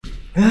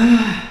Can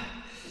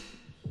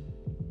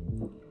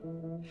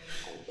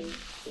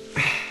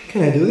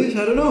I do this?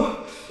 I don't know.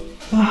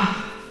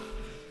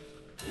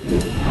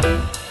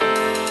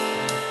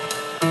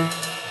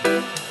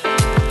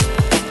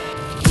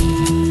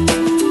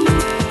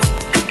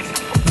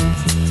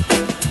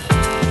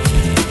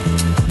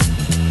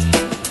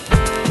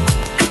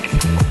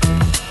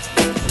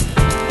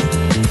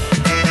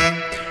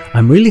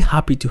 I'm really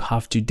happy to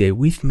have today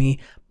with me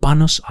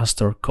Panos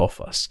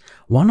Astorkofas,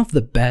 one of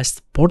the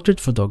best portrait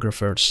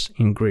photographers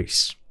in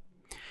Greece.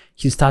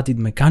 He studied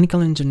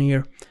mechanical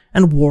engineer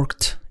and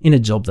worked in a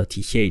job that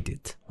he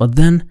hated, but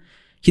then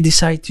he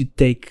decided to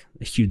take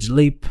a huge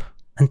leap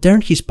and turn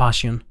his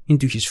passion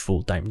into his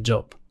full-time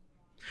job.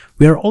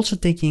 We are also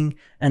taking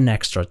an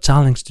extra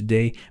challenge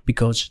today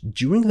because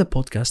during the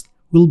podcast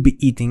we'll be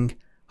eating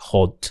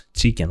hot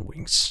chicken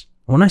wings.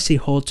 When I say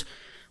hot,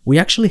 we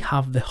actually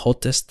have the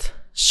hottest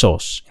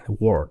sauce in the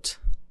world.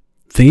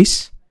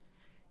 This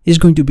is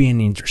going to be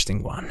an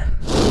interesting one.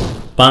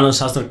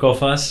 Panos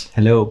Astorkofas,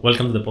 Hello.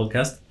 welcome to the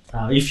podcast.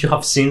 If you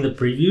have seen the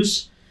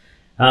previews,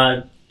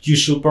 you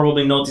should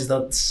probably notice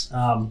that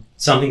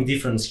something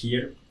different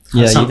here.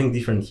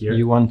 Different here.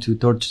 You want to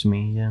torture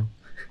me, yeah.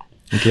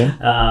 Okay.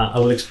 I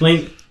will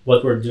explain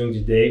what we're doing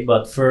today,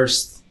 but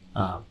first,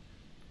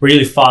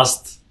 really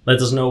fast,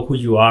 let us know who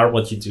you are,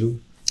 what you do.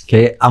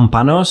 Okay, I'm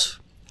Panos.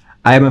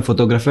 I am a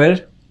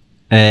photographer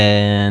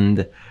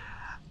and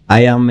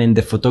I am in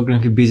the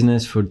photography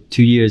business for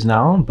 2 years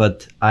now,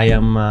 but I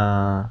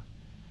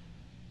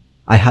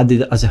had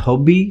it as a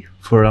hobby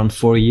for around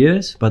 4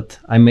 years, but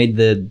I made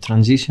the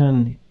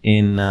transition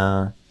in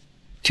a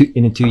 2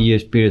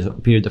 years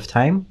period of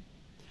time.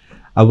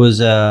 I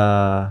was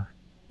an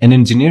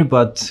engineer,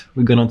 but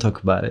we're gonna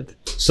talk about it.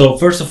 So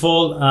first of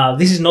all,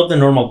 this is not the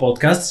normal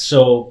podcast.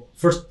 So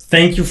first,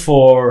 thank you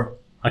for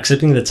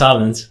accepting the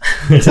challenge.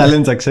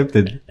 Challenge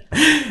accepted.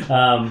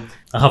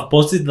 I have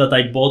posted that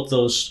I bought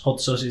those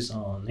hot sauces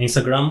on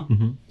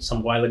Instagram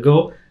some while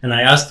ago, and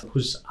I asked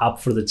who's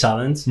up for the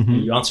challenge.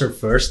 And you answered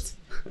first.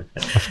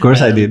 Of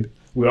course I did.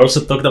 We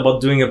also talked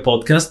about doing a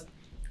podcast,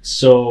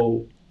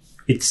 so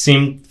it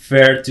seemed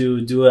fair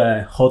to do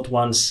a Hot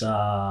Ones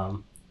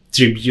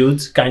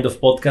tribute kind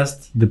of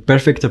podcast. The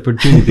perfect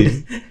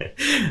opportunity.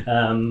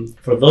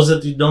 For those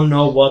that you don't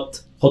know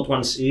what Hot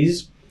Ones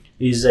is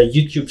a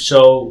YouTube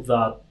show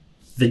that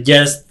the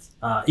guest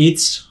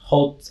eats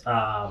hot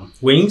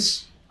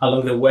wings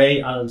along the way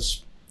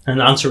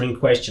and answering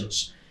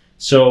questions.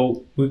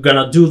 So we're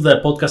gonna do the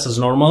podcast as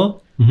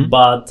normal,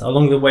 but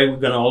along the way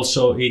we're gonna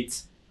also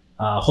eat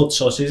hot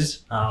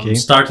sauces,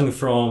 starting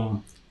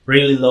from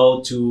really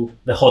low to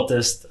the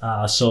hottest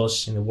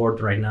sauce in the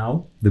world right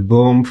now. The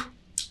bomb.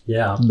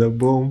 Yeah. The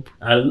bomb.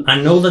 I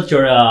know that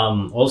you're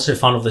also a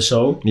fan of the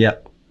show. Yeah.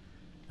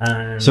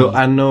 And So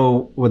I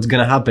know what's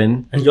gonna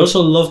happen. And you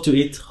also love to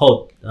eat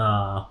hot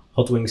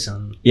wings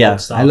and Yeah,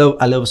 hot stuff.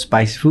 I love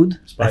spicy food.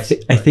 Spicy,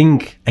 I right.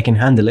 think I can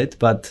handle it,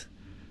 but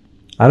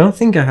I don't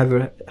think I have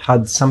ever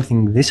had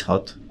something this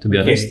hot, to be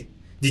honest.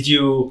 Did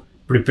you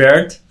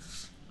prepare it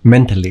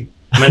Mentally.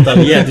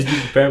 mentally? Yeah, did you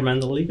prepare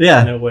mentally?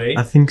 Yeah, In a way.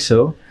 I think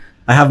so.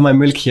 I have my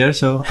milk here,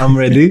 so I'm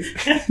ready.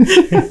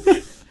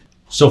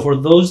 So for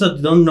those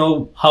that don't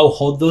know how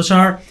hot those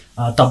are,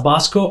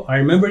 Tabasco, I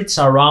remember it's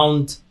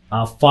around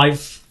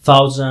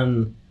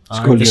 5,000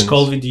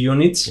 Scoville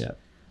units. Yeah.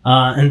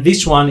 And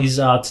this one is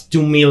at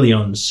 2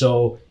 million.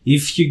 So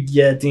if you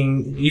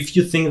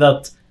think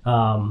that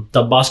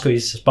Tabasco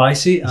is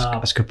spicy,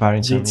 As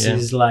comparison, this yeah.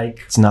 is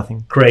like It's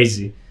nothing.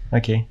 crazy.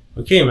 Okay.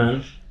 Okay,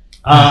 man.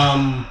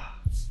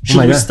 Should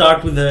my we God.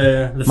 start with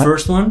the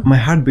first one? My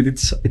heartbeat,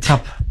 it's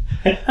up.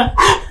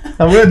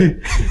 I'm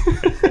ready.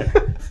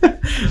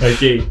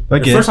 Okay. The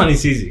Okay. first one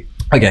is easy.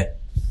 Okay.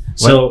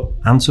 So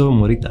Anso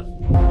Morita.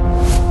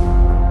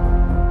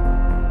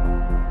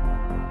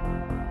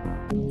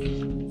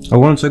 I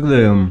want to check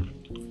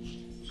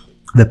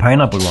the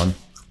pineapple one.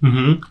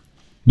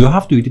 Do I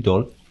have to eat it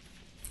all?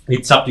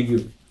 it's up to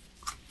you.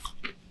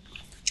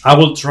 I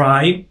will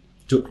try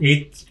to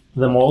eat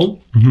them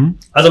all.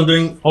 As I'm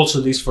doing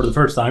also this for the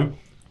first time,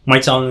 my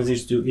challenge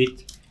is to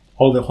eat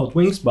all the hot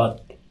wings,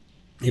 but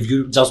if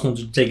you just want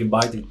to take a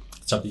bite,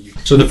 it's up to you.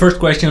 So the first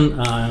question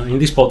in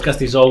this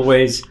podcast is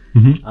always,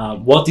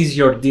 what is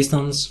your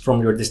distance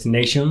from your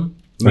destination?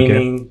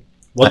 Meaning,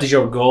 what is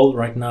your goal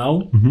right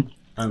now?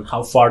 And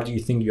how far do you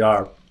think you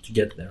are to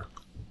get there?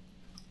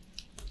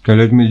 Okay,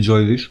 let me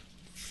enjoy this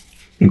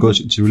because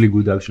it's really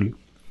good actually.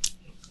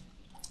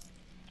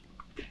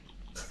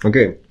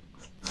 Okay,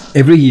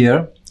 every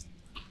year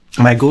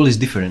my goal is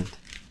different,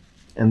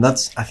 and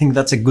I think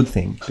that's a good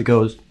thing,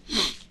 because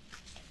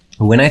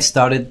when I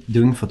started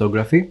doing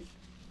photography,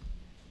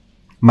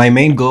 my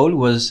main goal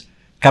was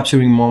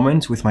capturing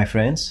moments with my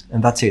friends,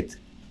 and that's it.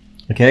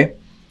 Okay,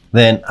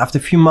 then after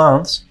a few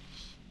months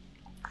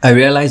I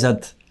realized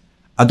that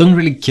I don't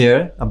really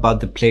care about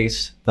the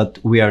place that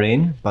we are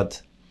in,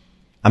 but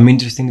I'm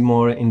interested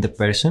more in the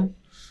person.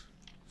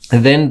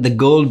 And then the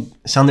goal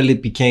suddenly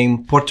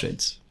became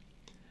portraits.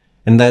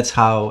 And that's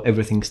how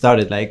everything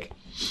started. Like,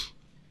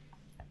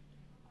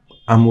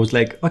 I was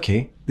like,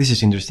 okay, this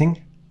is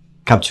interesting,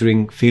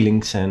 capturing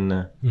feelings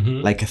and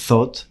like a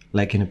thought,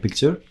 like in a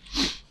picture.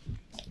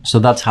 So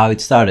that's how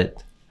it started.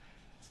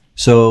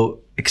 So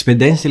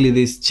exponentially,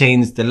 this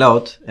changed a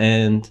lot,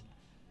 and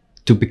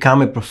to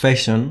become a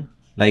profession,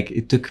 like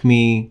it took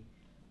me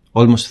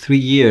almost 3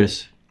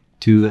 years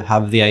to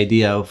have the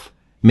idea of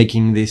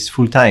making this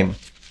full time.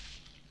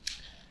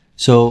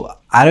 So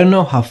I don't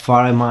know how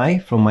far am I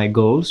from my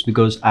goals,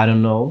 because I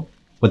don't know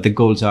what the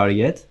goals are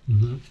yet.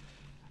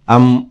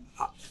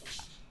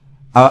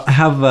 I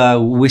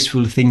have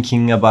wishful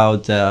thinking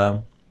about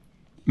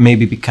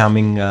maybe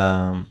becoming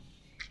a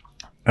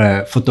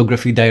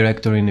photography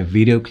director in a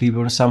video clip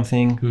or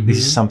something. This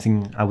is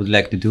something I would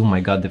like to do.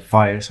 My God, the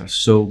fires are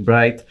so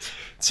bright.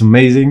 It's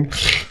amazing.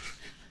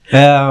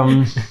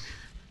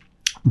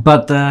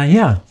 But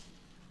yeah,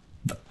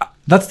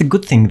 that's the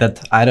good thing, that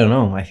I don't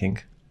know, I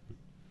think.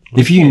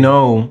 If you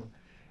know,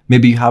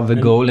 maybe you have a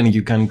goal and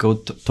you can go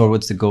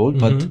towards the goal,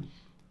 but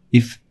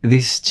if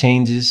this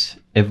changes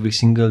every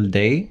single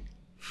day,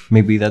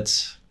 maybe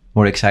that's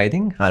more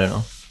exciting. I don't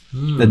know.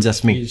 That's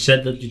just me. You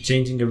said that you're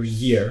changing every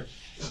year.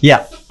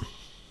 Yeah.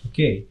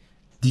 Okay.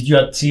 Did you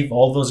achieve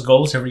all those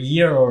goals every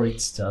year, or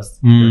it's just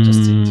you're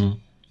just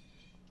changing?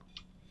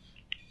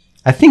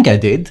 I think I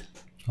did.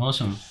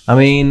 Awesome. I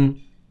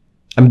mean,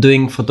 I'm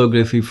doing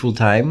photography full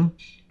time.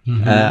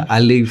 I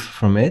live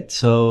from it.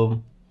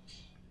 So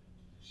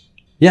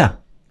yeah,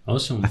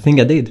 Awesome. I think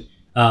I did.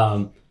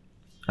 Until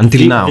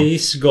Until now.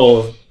 This goal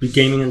of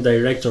becoming a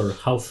director,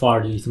 how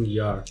far do you think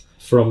you are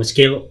from a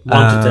scale of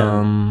 1 to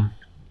 10?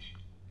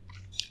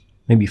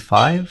 Maybe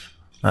 5.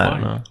 I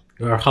don't know.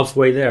 You are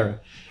halfway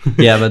there.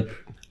 Yeah, but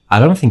I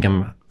don't think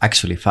I'm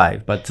actually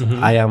 5. But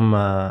I am.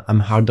 I'm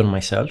hard on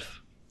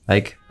myself.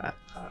 Like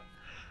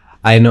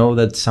I know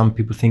that some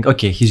people think,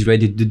 okay, he's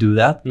ready to do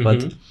that,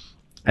 but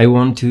I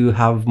want to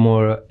have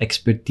more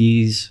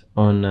expertise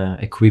on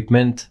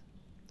equipment,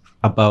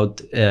 about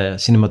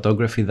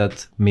cinematography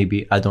that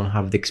maybe I don't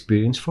have the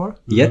experience for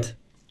yet.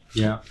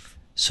 Yeah.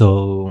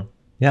 So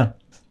yeah,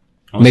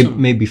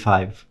 Awesome. maybe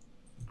 5.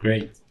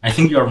 Great. I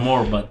think you're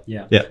more, but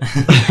yeah. Yeah.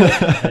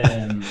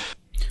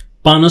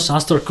 Panos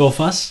Astor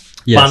Kofas.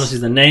 Yes. Panos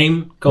is the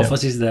name.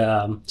 Kofas is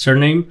the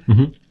surname.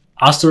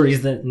 Astor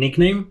is the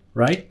nickname,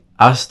 right?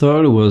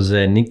 Astor was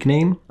a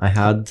nickname I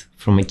had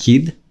from a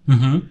kid,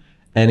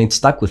 and it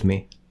stuck with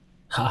me.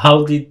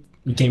 How did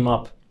it came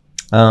up?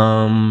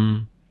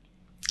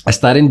 I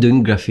started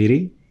doing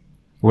graffiti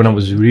when I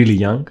was really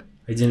young.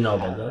 I didn't know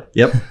about that.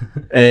 Yep.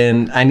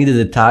 And I needed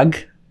a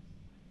tag,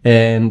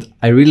 and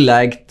I really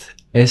liked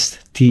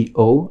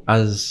STO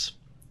as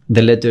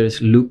the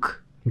letters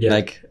look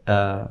like.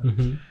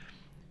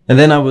 And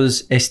then I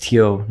was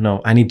STO.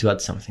 No, I need to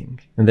add something.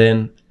 And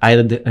then I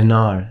added an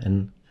R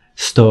and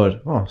store.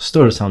 Oh,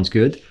 store sounds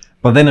good.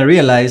 But then I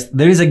realized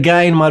there is a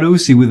guy in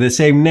Marousi with the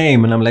same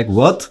name, and I'm like,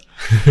 what?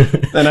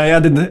 Then I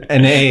added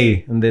an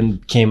A, and then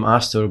came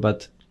Astor.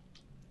 But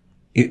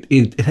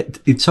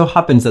it so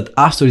happens that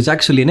Astor is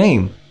actually a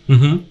name.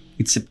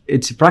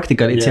 It's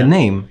practical. It's a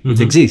name. It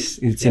exists.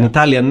 It's an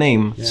Italian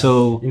name. Yeah.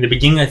 So in the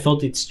beginning, I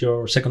thought it's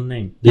your second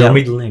name, your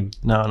middle name.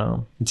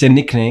 No, it's a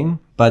nickname,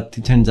 but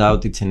it turns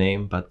out it's a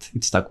name. But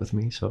it stuck with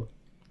me, so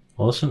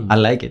awesome. I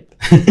like it.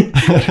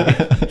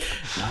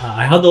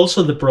 I had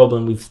also the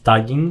problem with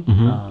tagging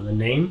the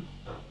name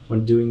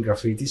when doing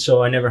graffiti,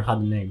 so I never had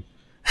a name.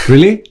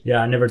 Really?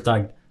 Yeah, I never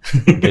tagged.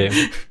 Okay.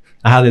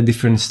 I had a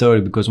different story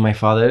because my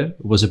father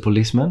was a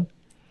policeman.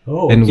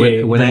 Oh, And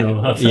okay.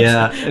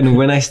 and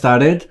when I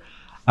started,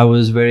 I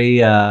was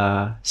very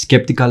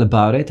skeptical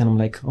about it, and I'm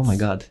like, oh my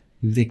God,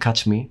 if they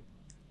catch me,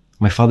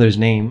 my father's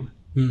name,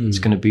 it's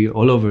gonna be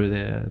all over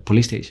the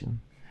police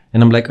station.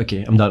 And I'm like,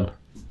 okay, I'm done.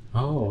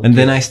 Oh, okay. And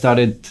then I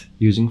started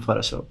using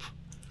Photoshop.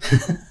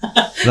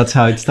 That's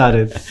how it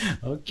started.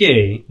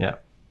 Okay. Yeah.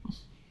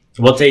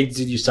 What age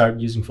did you start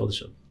using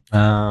Photoshop?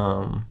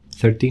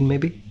 13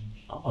 maybe.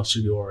 Oh, so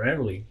you were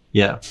early.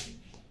 Yeah.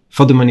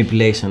 Photo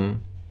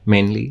manipulation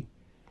mainly.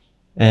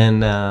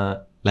 And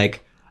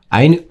like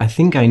I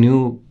think I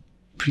knew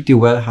pretty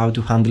well how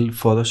to handle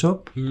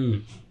Photoshop.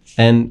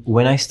 And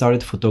when I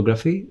started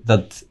photography,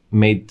 that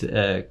made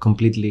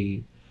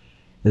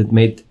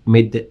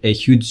made a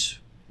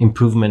huge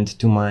improvement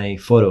to my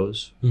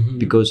photos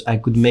because I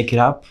could make it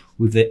up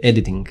with the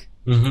editing.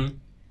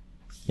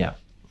 Yeah.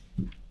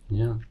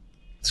 Yeah.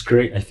 It's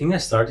great. I think I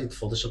started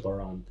Photoshop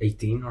around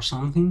 18 or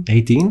something.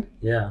 18?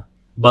 Yeah.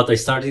 But I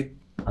started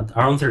at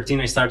around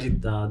 13. I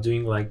started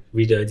doing like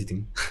video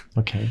editing.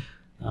 Okay.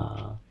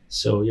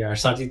 So yeah, I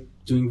started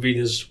doing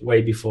videos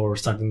way before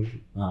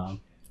starting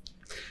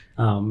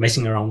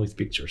messing around with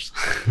pictures.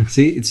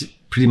 See, it's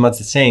pretty much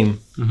the same.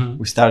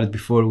 We started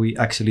before we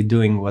actually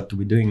doing what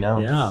we're doing now.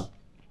 Yeah,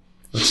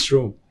 that's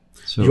true.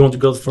 So You want to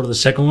go for the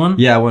second one?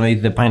 yeah, I want to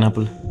eat the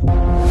pineapple.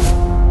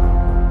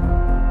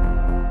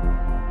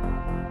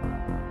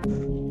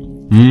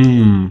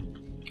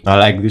 I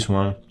like this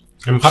one.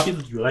 I'm happy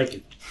that you like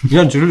it.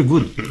 Yeah, it's really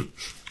good.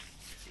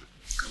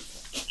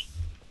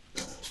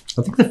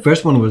 I think the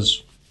first one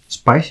was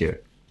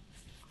spicier.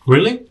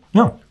 Really?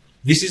 No.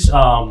 This is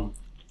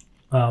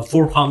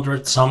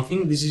 400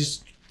 something. This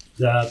is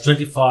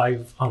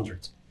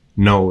 2500.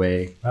 No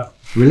way. Uh,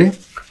 Really?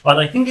 but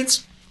I think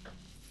it's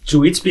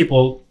to each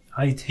people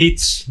it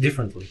hits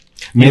differently.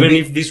 Maybe- Even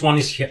if this one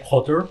is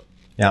hotter.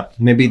 Yeah.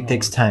 Maybe it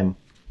takes time.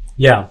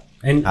 Yeah,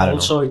 and I don't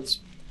also it's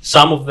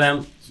some of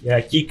them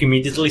kick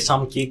immediately,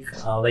 some kick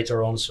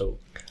later on. So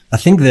I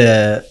think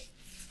the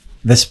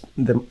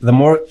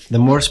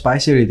more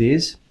spicier it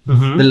is,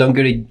 the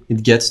longer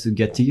it gets to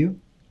get to you.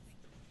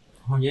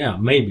 oh, yeah,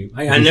 maybe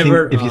I If you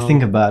never. think, if you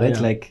think about it,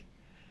 yeah. like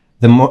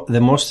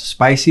the most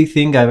spicy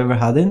thing I've ever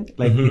had,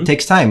 it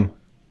takes time.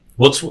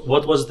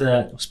 What was the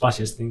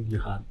spiciest thing you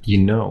had? You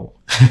know.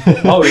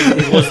 Oh,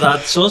 it was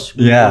that sauce.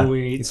 Yeah. We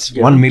ate It's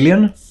together? 1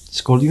 million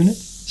Scoville unit.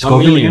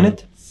 Scoville million.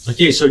 unit.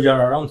 Okay, so you're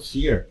around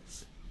here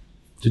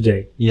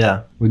today. Yeah,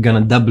 we're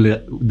gonna double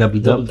it.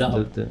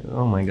 Double.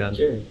 Oh my god.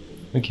 Okay.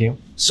 Okay.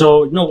 So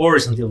no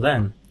worries until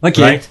then.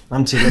 Okay. Right?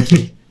 I'm chilling.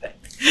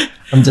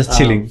 I'm just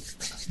chilling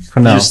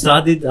for now. You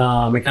studied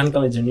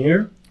mechanical engineer,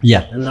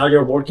 Yeah. and now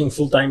you're working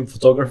full-time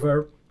photographer.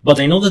 But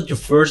I know that your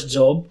first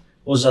job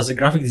was as a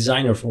graphic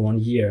designer for 1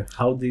 year.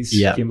 How this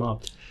Yeah. came up?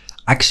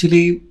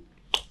 Actually,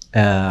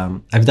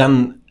 I've done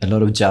a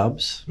lot of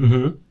jobs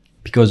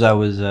because I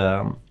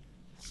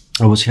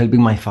was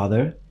helping my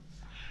father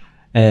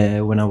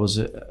when I was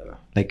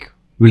like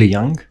really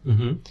young.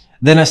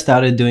 Then I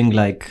started doing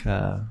like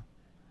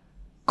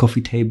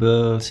coffee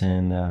tables,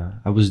 and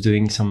I was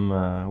doing some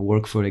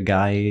work for a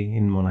guy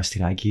in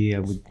Monastiraki. I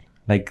would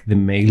like the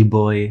mail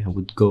boy. I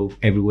would go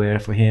everywhere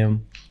for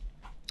him.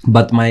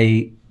 But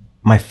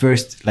my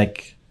first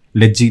like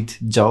legit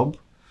job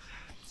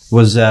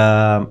was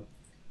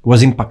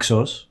in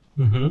Paxos.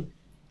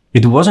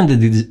 It wasn't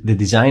the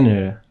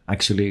designer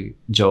actually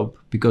job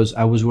because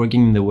I was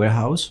working in the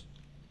warehouse.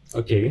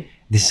 Okay.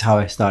 This is how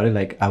I started.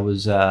 Like I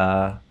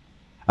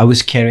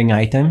was carrying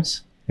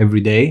items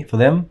every day for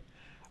them,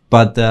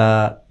 but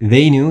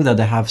they knew that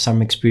I have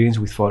some experience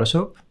with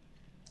Photoshop,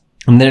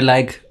 and they're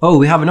like, "Oh,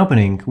 we have an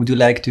opening. Would you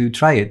like to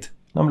try it?"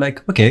 And I'm like,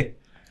 "Okay,"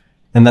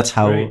 and that's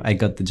how Great. I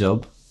got the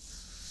job.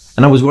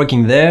 And I was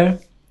working there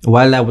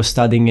while I was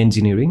studying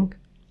engineering.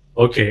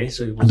 Okay.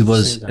 So It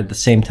was at the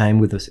same time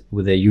with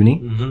the uni.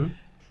 Mm-hmm.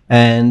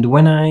 And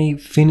when I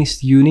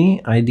finished uni,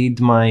 I did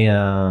my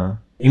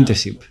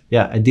internship.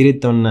 Yeah, I did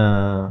it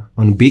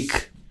on BIC.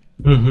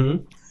 Mm-hmm.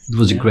 It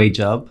was a great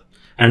job.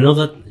 I know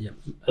that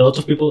a lot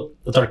of people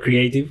that are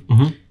creative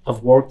Mm-hmm. have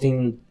worked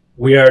in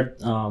weird,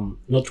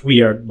 not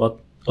weird, but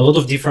a lot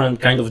of different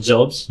kind of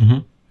jobs. Mm-hmm.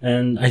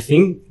 And I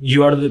think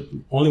you are the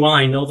only one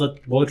I know that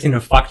worked in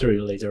a factory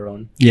later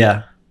on. Yeah.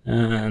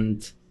 And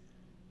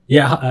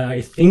yeah,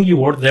 I think you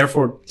worked there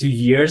for 2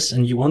 years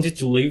and you wanted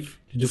to leave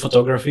to do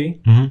photography,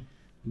 Mm-hmm.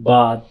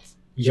 but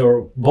your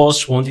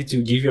boss wanted to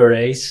give you a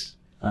raise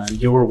and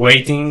you were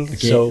waiting.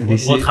 Okay, So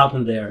this what is-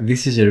 happened there?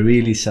 This is a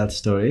really sad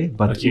story,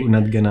 but Okay. we're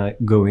not gonna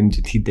go into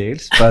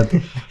details. But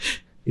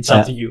It's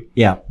up to you.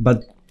 yeah, but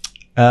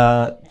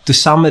to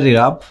sum it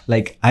up,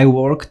 like I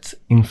worked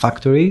in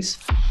factories,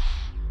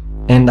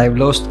 and I've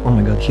lost. Oh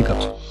my god,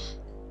 hiccups.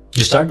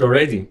 You started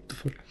already.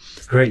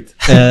 Great.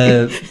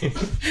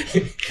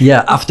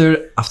 Yeah,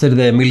 after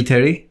the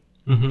military,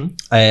 Mm-hmm.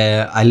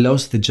 I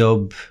lost the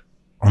job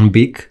on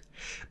BIC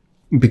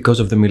because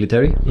of the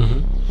military.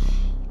 Mm-hmm.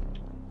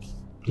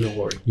 No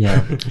worry.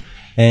 Yeah,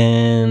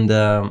 and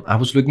I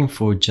was looking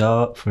for a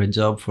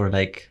job for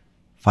like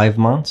 5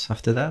 months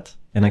after that,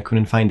 and I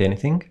couldn't find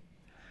anything.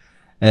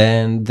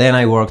 And then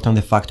I worked on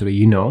the factory,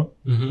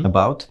 Mm-hmm.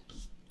 about,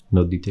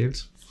 no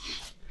details.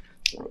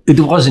 It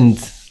wasn't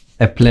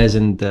a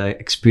pleasant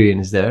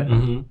experience there,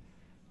 Mm-hmm.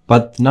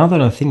 but now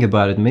that I think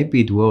about it, maybe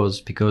it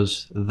was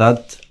because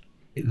that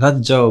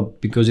job,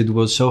 because it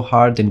was so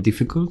hard and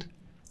difficult,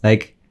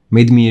 like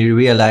made me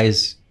realize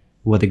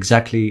what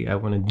exactly I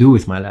want to do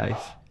with my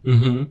life.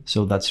 Mm-hmm.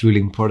 So that's really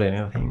important,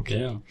 I think.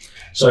 Yeah.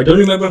 So I don't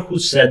remember who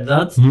said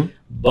that, Mhm.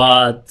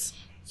 but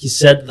he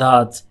said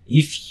that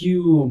if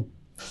you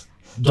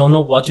don't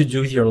know what to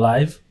do with your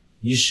life,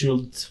 you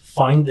should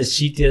find the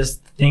shittiest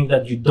thing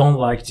that you don't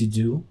like to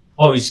do.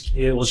 Oh,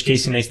 it was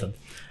Casey Neistat.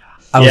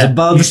 I was Yeah,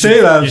 about you to say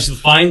should- that. You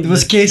should find It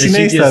was the Casey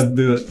shittiest Neistat,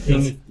 dude.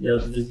 thing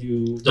that you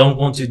don't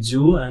want to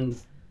do, and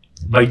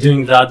by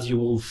doing that, you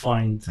will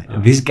find.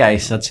 This guy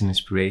is such an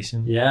inspiration.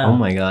 Yeah. Oh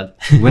my god.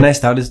 When I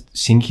started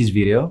seeing his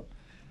video,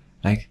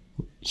 like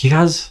he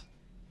has,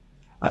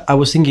 I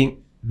was thinking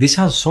this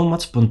has so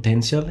much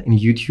potential in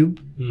YouTube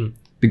Mm.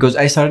 because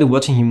I started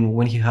watching him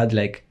when he had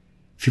like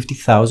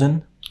 50,000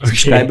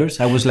 subscribers.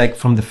 I was like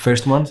from the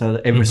first ones I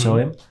ever saw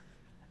him,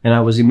 and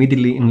I was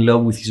immediately in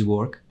love with his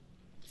work.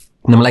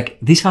 And I'm like,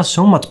 this has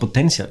so much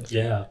potential.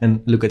 Yeah. And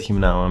look at him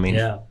now. I mean,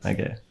 Yeah.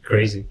 okay.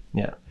 Crazy.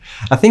 Yeah,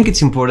 I think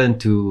it's important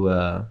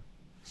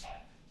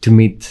to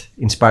meet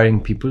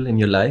inspiring people in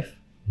your life.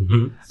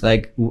 Mm-hmm.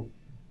 Like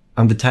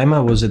on the time I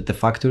was at the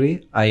factory,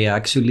 I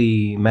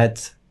actually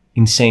met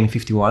Insane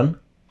 51.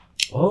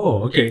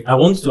 Oh, okay. I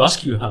wanted to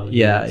ask you how.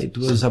 Yeah, it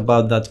was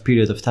about that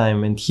period of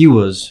time, and he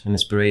was an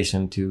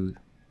inspiration to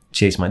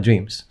chase my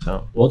dreams.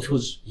 So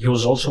He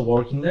was also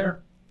working there?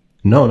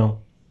 no,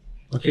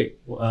 Okay.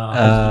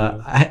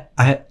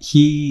 How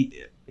He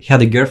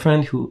had a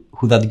girlfriend who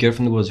that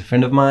girlfriend was a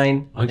friend of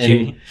mine. Okay.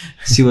 And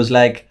she was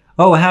like,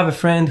 "Oh, I have a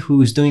friend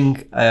who's doing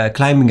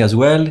climbing as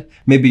well.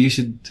 Maybe you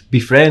should be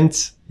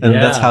friends." And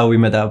that's Yeah. how we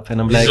met up.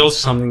 And I'm this like, is also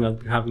something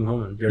that we have in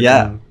common. We're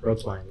Yeah. doing rock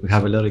climbing. we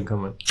have a lot in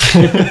common.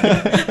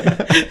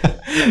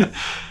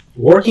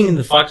 Working in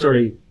the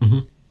factory,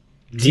 Mhm.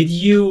 did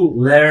you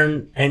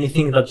learn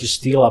anything that you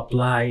still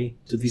apply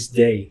to this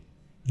day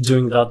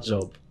doing that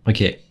job?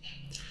 Okay.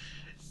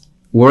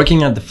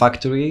 Working at the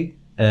factory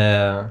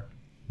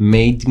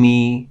made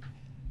me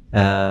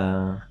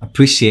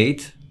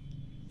appreciate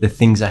the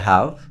things I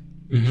have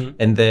Mm-hmm.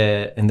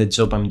 and the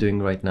job I'm doing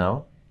right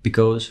now,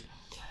 because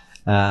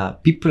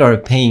people are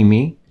paying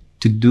me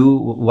to do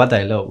what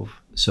I love.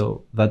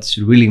 So that's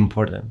really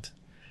important.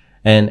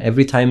 And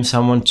every time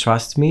someone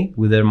trusts me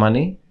with their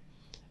money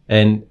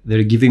and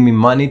they're giving me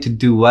money to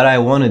do what I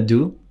want to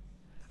do,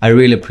 I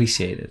really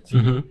appreciate it.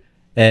 Mm-hmm.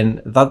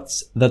 And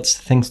that's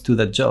thanks to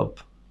that job.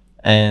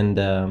 And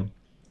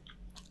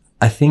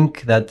I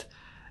think that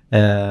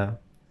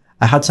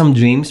I had some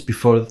dreams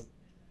before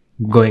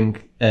going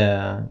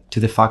to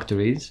the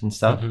factories and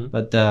stuff, Mhm.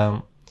 but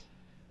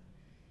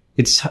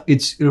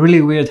it's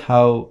really weird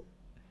how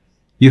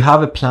you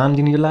have a plan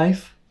in your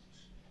life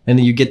and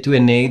you get to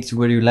an age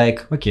where you're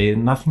like, okay,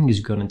 nothing is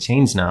gonna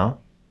change now.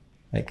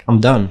 Like, I'm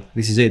done.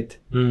 This is it.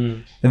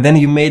 Mm. And then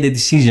you made a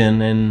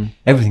decision and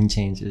everything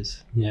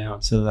changes. Yeah.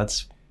 So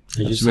that's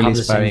I That's just really have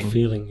the same inspiring.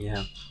 feeling.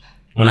 Yeah.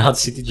 When I had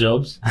city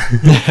jobs,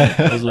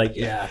 I was like,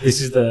 yeah, this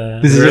is the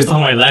This is rest it.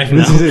 of my life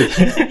This now.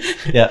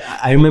 is yeah,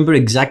 I remember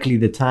exactly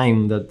the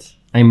time that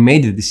I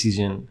made the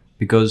decision,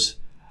 because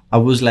I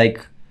was like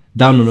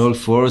down on all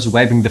fours,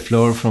 wiping the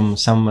floor from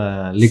some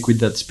liquid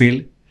that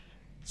spilled,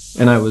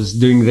 and I was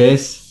doing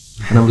this,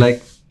 and I'm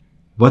like,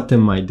 what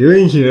am I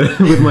doing here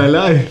with my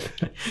life?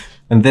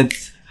 And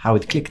that's how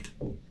it clicked,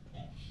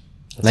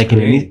 That's like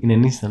great. in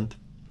an instant.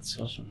 That's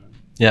awesome, man.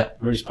 Yeah,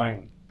 Very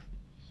inspiring.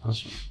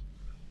 Awesome.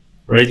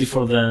 Ready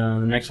for the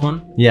next one?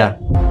 yeah.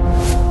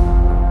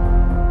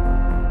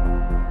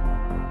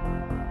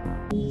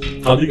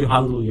 How do you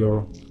handle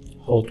your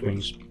hot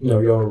wings? No,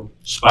 your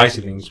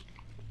spicy wings.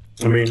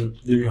 I mean,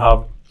 do you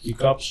have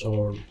hiccups,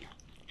 or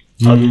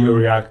how do you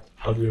react?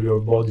 How do your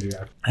body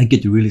react? I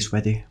get really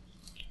sweaty,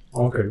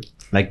 Okay.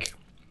 like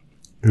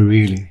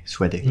really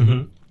sweaty.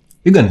 Mm-hmm.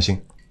 You're gonna see.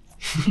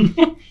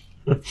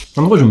 It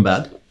wasn't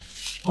bad.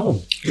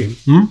 Oh, okay.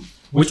 Hmm?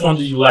 Which one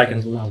do you like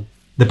until now?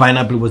 The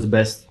pineapple was the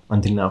best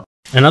until now.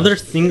 Another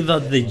thing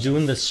that they do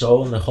in the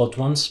show, in the hot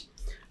ones,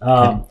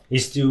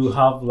 is to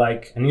have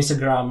like an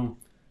Instagram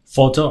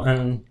photo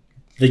and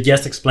the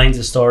guest explains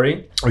the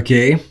story.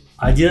 Okay.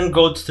 I didn't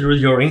go through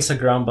your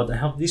Instagram, but I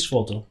have this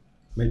photo.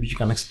 Maybe you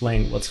can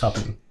explain what's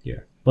happening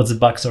here. What's the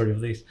backstory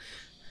of this?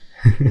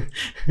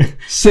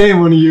 Same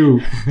on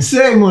you.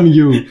 Same on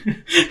you.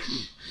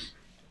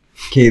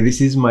 Okay, this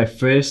is my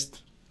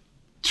first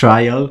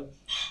trial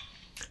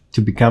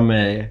to become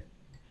an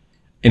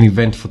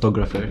event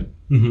photographer.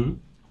 Mm-hmm.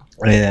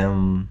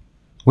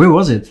 Where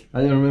was it?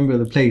 I don't remember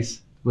the place.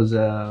 It was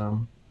I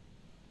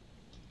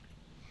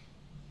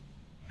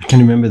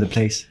can't remember the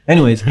place.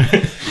 Anyways,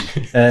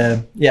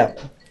 yeah,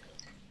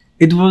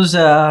 it was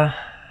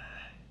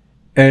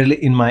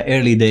in my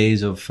early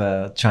days of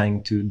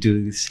trying to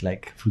do this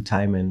like full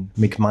time and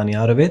make money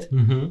out of it.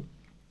 Mm-hmm.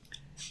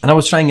 And I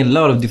was trying a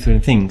lot of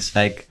different things.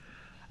 Like,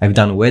 I've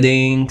done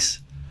weddings,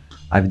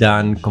 I've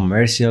done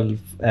commercial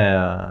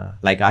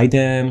like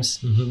items.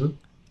 Mm-hmm.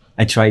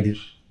 I tried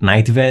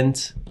night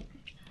events.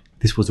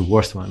 This was the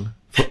worst one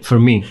for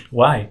me.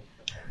 Why?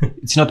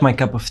 It's not my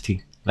cup of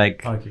tea.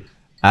 Like, Okay.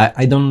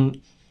 I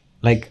don't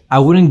like. I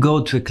wouldn't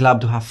go to a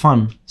club to have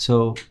fun.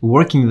 So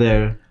working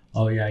there,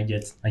 Oh yeah, I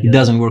get. it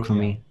doesn't work for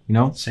me. You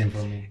know, Same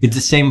for me. it's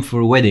the same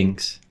for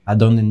weddings. I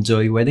don't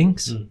enjoy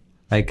weddings. Mm.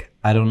 Like,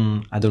 I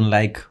don't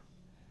like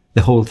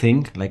the whole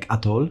thing, like,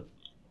 at all.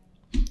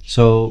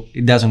 So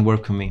it doesn't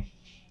work for me.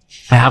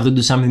 I have to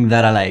do something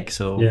that I like.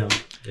 So Yeah,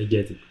 I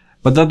get it.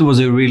 But that was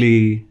a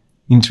really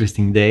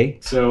interesting day.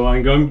 So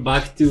I'm going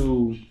back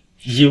to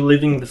you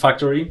leaving the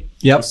factory.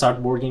 Yep. To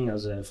start working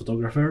as a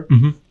photographer.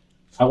 Mhm.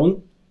 I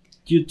want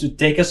you to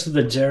take us to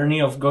the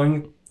journey of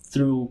going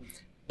through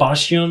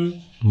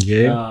passion,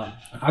 Yeah.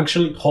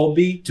 actually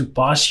hobby to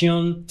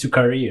passion to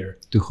career.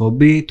 To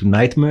hobby, to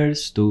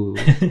nightmares, to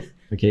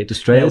okay, to Yeah,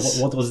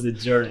 stress. what was the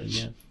journey?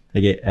 Yeah.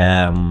 Okay.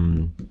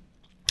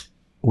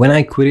 When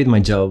I quitted my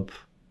job,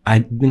 I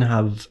didn't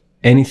have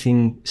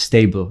anything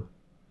stable,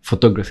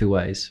 photography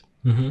wise.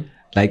 Mm-hmm.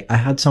 Like, I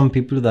had some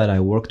people that I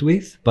worked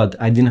with, but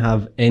I didn't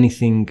have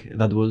anything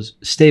that was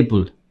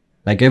stable,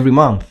 like every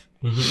month.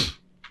 Mm-hmm.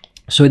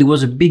 So it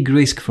was a big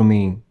risk for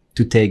me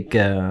to take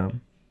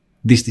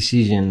this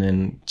decision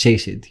and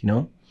chase it, you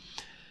know.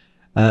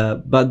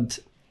 But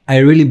I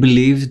really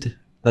believed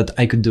that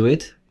I could do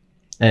it,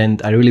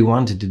 and I really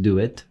wanted to do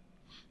it.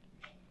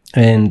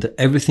 And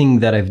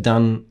everything that I've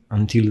done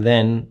until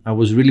then, I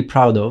was really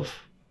proud of,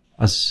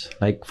 as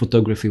like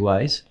photography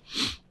wise.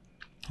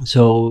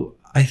 So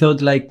I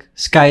thought, like,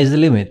 sky is the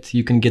limit.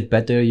 You can get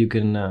better. You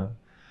can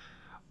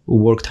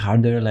worked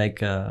harder,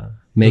 like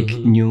make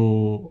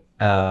new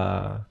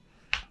collabs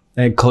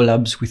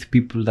with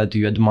people that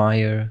you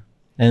admire,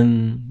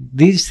 and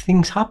these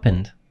things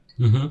happened.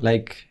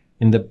 Like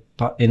in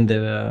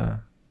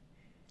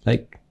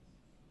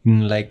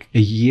like a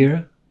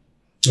year.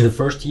 In the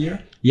first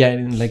year? Yeah,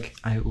 in like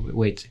I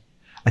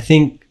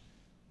think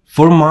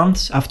 4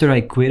 months after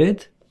I quit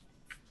it,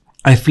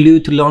 I flew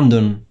to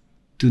London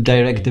to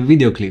direct a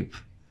video clip.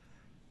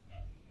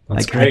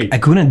 That's like great. I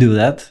couldn't do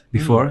that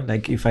before.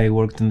 Like if I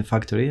worked in the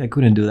factory, I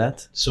couldn't do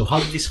that. So how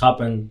did this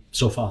happen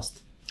so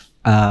fast?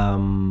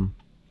 I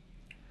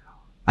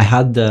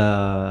had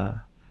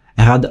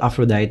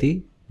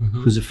Aphrodite,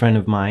 who's a friend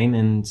of mine,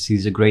 and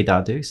she's a great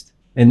artist.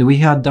 And we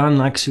had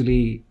done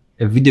actually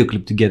a video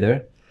clip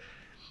together.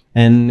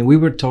 And we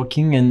were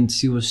talking, and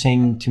she was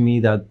saying to me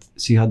that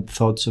she had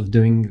thoughts of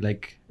doing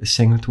like a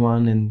second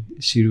one, and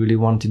she really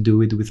wanted to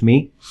do it with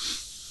me.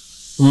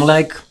 I'm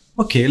like,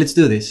 okay, let's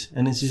do this.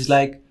 And she's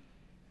like,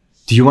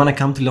 do you want to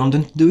come to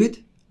London to do it?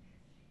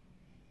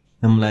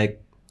 I'm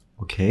like,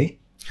 okay.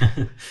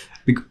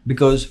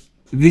 Because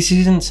this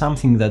isn't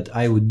something that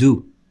I would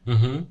do,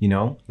 you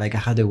know, like I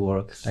had to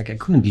work, like I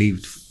couldn't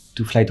leave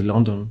to fly to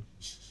London.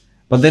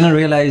 But then I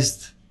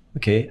realized,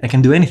 okay, I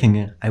can do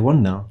anything I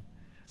want now.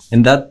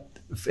 And that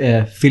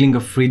feeling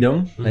of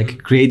freedom,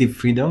 like creative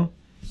freedom,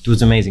 it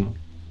was amazing.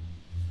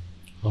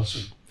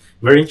 Awesome.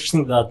 Very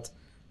interesting that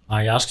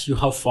I asked you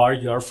how far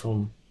you are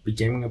from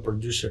becoming a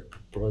producer,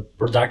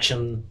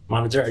 production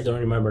manager. I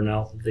don't remember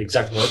now the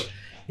exact word.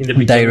 In the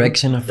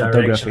direction of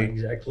photography.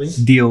 Exactly.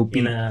 DOP.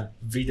 In a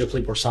video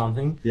clip or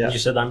something. Yeah. You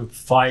said I'm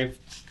 5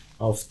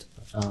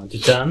 to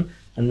 10.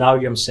 And now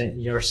you're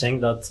saying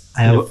that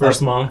in the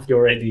first month you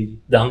already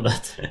done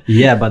that.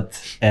 Yeah,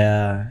 but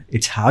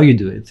it's how you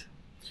do it.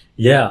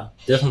 Yeah,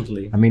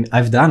 definitely. I mean,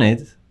 I've done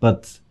it,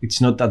 but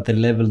it's not at the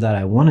level that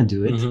I want to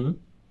do it,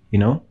 you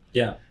know?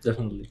 Yeah,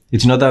 definitely.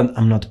 It's not that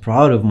I'm not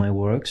proud of my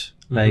works.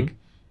 Like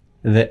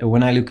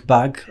when I look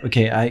back,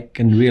 okay, I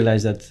can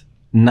realize that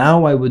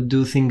now I would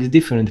do things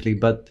differently,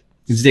 but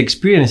it's the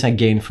experience I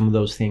gained from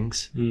those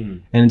things.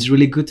 And it's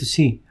really good to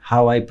see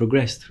how I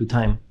progressed through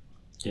time.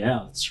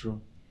 Yeah, that's true.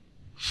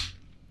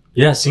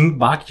 Yeah, seeing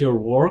back your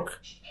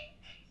work,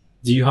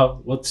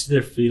 what's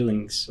their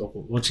feelings of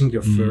watching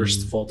your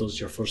first photos,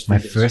 your first videos? My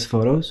first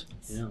photos?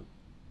 Yeah.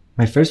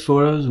 My first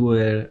photos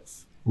were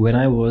when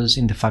I was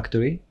in the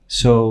factory.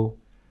 So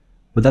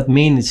what that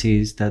means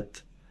is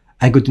that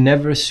I could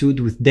never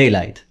shoot with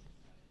daylight.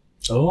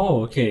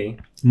 Oh, okay.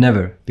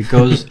 Never,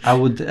 because I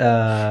would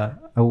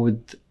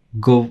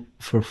go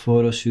for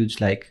photo shoots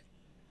like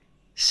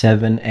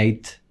 7,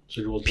 8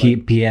 So it was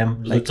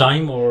p.m. like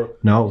time or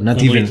no, not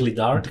completely even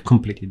dark?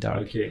 Completely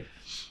dark. Okay.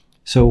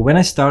 So when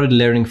I started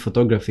learning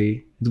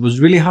photography, it was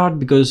really hard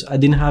because I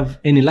didn't have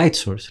any light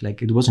source.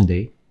 Like it wasn't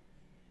day.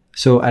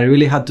 So I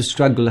really had to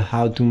struggle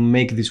how to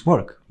make this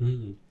work.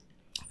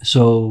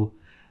 So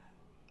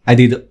I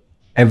did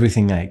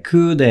everything I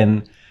could,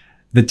 and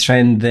the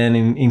trend then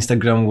in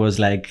Instagram was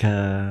like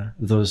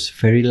those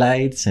fairy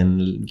lights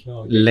and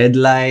LED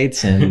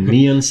lights and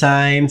neon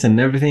signs and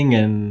everything,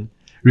 and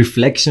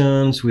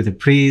reflections with a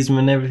prism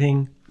and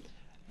everything.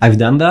 I've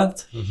done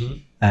that.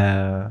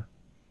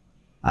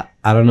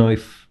 I don't know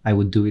if I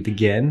would do it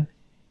again,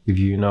 if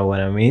you know what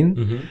I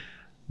mean.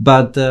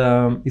 But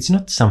it's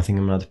not something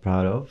I'm not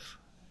proud of.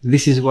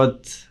 This is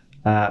what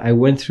I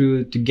went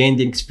through to gain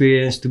the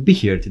experience to be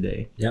here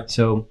today. Yeah.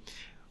 So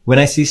when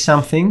I see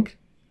something,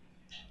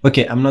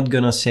 okay, I'm not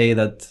gonna say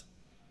that,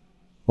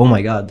 oh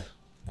my God,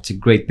 it's a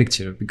great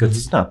picture, because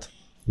it's not.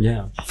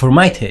 Yeah. For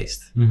my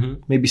taste.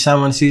 Maybe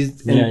someone sees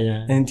it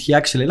and he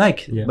actually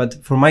likes it. Yeah. But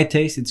for my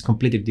taste, it's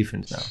completely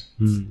different now.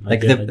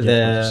 Like I get what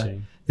you're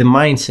saying. the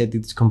mindset,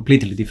 it's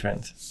completely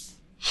different.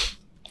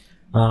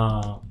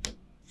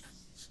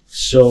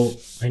 So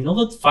I know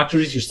that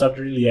factories you start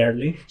really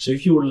early. So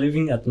if you were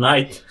leaving at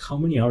night, how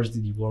many hours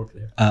did you work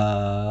there?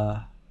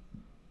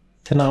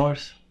 10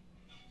 hours.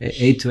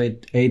 8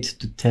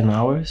 to 10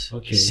 hours.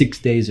 Okay. 6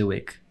 days a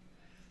week.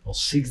 Oh,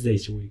 6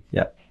 days a week.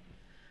 Yeah.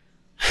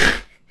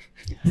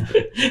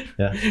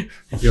 Yeah.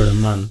 You're a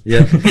man.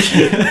 Yeah.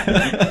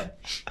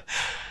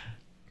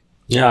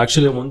 Yeah,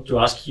 actually I want to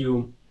ask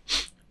you,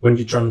 when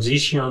you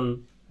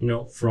transition,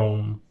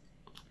 from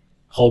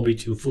hobby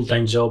to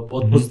full-time job,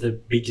 what was the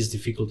biggest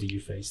difficulty you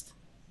faced?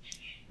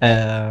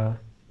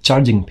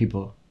 Charging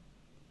people.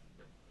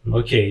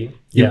 Okay.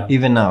 Yeah.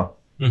 Even now.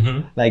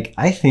 Like,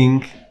 I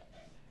think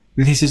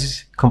this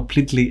is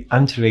completely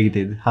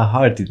underrated how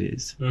hard it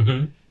is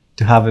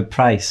to have a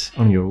price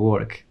on your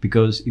work,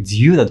 because it's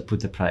you that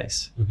put the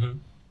price.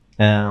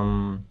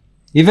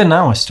 Even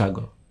now I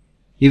struggle.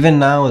 Even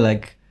now,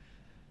 like,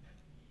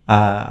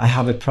 I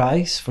have a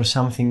price for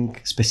something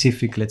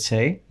specific, let's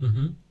say.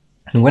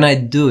 And when I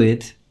do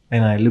it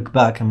and I look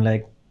back, I'm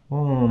like,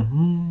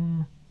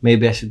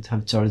 maybe I should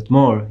have charged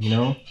more,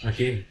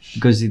 Okay.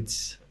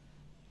 Because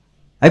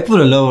I put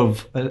a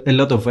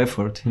lot of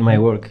effort in my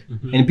work,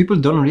 and people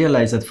don't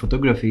realize that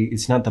photography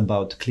is not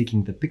about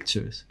clicking the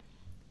pictures.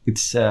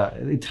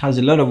 It has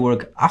a lot of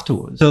work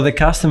afterwards. So the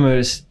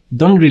customers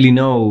don't really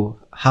know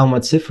how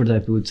much effort I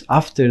put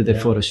after the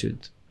photo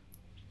shoot.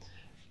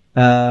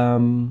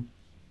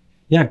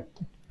 Yeah,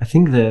 I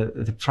think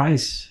the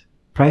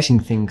pricing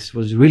things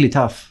was really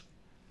tough.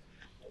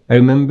 I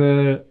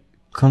remember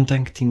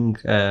contacting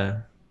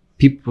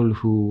people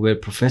who were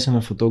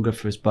professional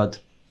photographers but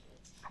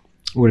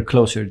were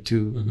closer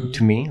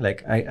to me. Like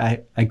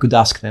I could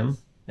ask them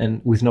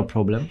and with no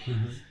problem.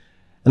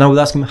 And I would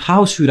ask them,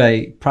 how should I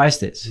price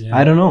this? Yeah.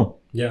 I don't know.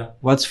 Yeah.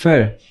 What's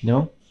fair, you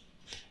know?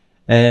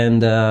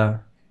 And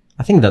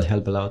I think that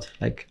helped a lot.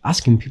 Like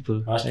asking people.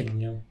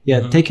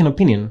 Take an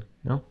opinion,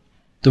 you know?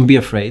 Don't be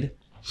afraid.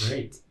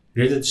 Great.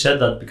 Great that you said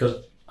that, because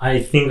I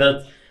think that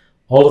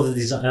all of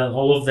the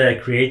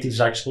creatives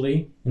actually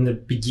in the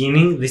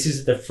beginning, this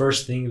is the first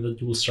thing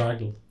that you will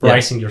struggle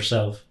pricing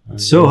yourself.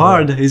 So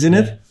hard, isn't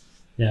it?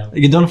 Yeah.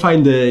 You don't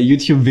find a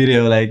YouTube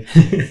video like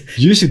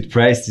you should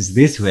price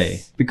this way,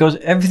 because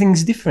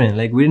everything's different.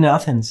 Like we're in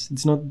Athens,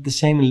 it's not the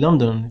same in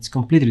London. It's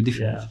completely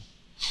different.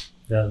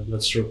 Yeah,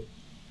 that's true.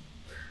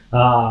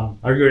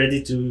 Are you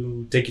ready to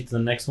take it to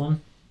the next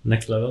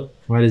level?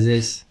 What is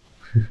this?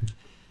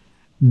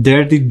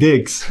 Dirty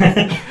dicks.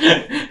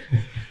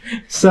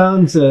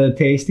 Sounds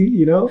tasty,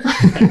 you know?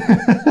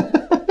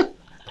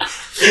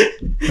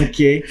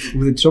 Okay,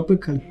 with a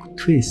tropical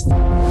twist.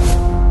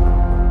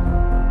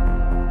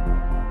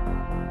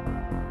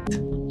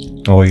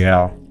 Oh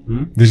yeah,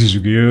 this is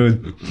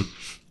good.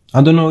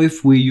 I don't know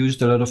if we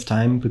used a lot of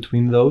time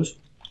between those.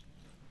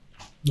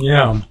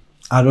 Yeah.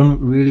 I don't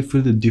really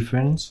feel the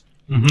difference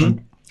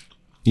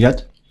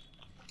yet.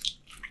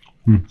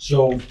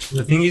 So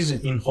the thing is,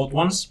 in hot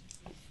ones,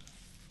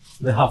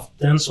 they have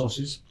 10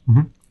 sauces,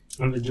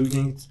 and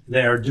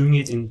they are doing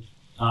it in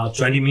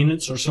 20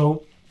 minutes or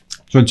so.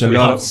 So it's a We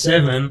lot have of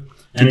 7,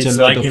 and it's it's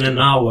a lot like of in an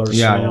hour.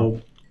 Yeah,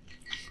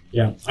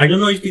 Yeah. I don't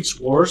know if it's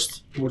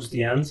worse towards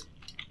the end,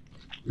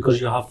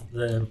 because you have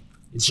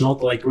it's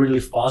not like really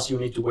fast. You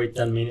need to wait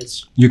 10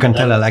 minutes. You can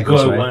tell I like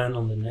this, right? Go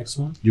on the next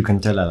one. You can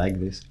tell I like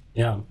this.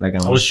 Yeah. Like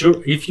I was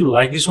sure if you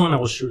like this one, I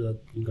was sure that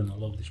you're gonna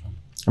love this one.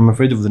 I'm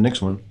afraid of the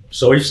next one.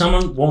 So if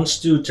someone wants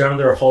to turn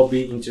their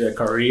hobby into a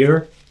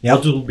career,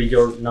 what will be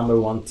your number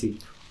 1 tip?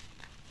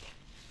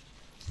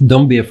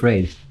 Don't be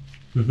afraid.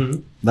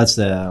 That's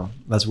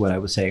what I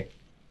would say.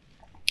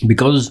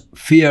 Because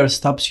fear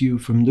stops you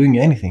from doing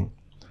anything.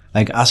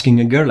 Like asking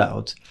a girl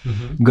out,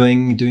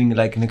 doing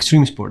like an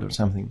extreme sport or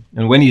something.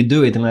 And when you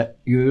do it, and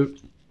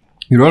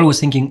you're always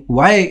thinking,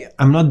 why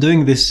I'm not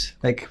doing this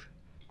like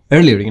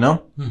earlier, you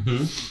know?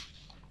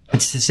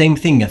 It's the same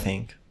thing, I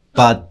think.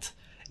 But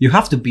you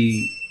have to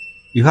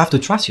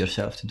trust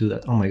yourself to do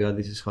that. Oh my God,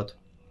 this is hot.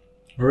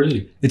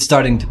 Really? It's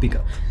starting to pick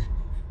up.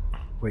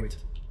 Wait.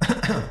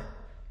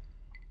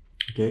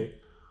 Okay.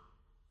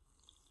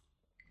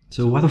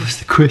 So what was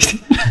the question?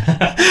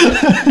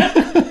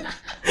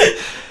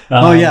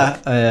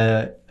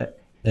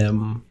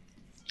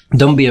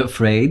 Don't be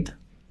afraid,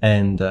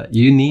 and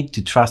you need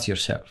to trust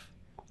yourself.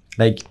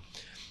 Like,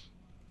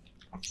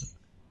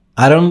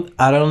 I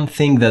don't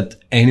think that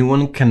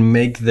anyone can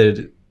make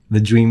the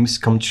dreams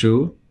come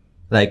true,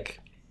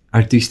 like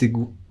artistic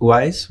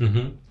wise,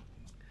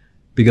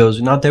 because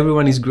not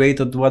everyone is great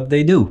at what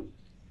they do.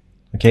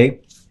 Okay,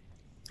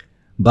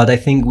 but I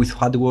think with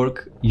hard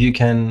work you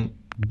can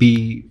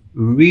be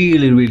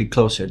really, really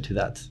closer to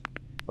that,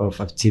 of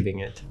achieving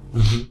it.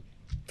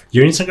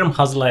 Your Instagram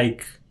has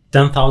like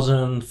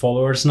 10,000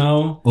 followers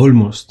now.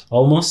 Almost.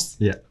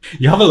 Yeah.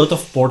 You have a lot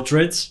of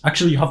portraits.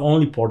 Actually, you have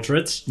only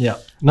portraits. Yeah.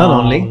 Not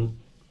only.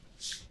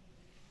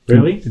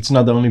 Really? It's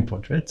not only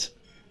portraits.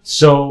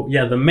 So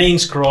yeah, the main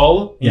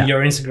scroll in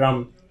your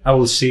Instagram, I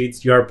will see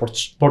it. You are a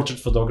portrait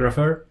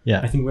photographer.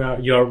 Yeah. I think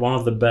you are one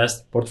of the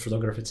best portrait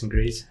photographers in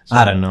Greece. So,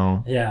 I don't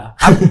know. Yeah.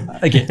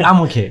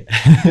 I'm okay.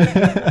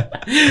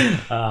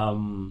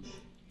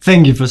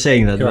 Thank you for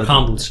saying that. You're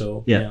humble,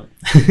 so yeah.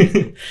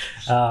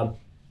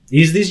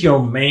 Is this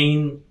your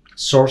main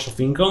source of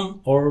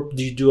income, or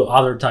do you do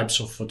other types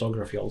of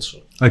photography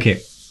also?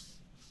 Okay.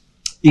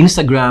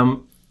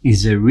 Instagram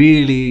is a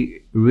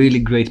really, really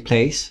great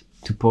place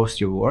to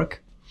post your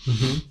work,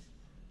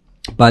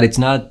 but it's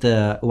not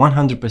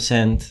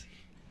 100%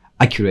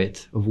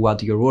 accurate of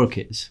what your work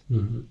is.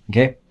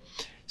 Okay.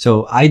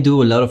 So I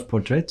do a lot of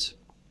portraits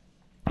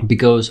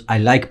because I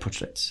like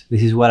portraits.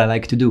 This is what I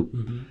like to do.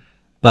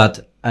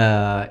 But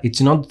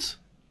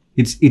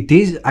it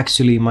is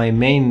actually my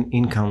main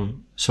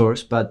income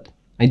source, but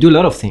I do a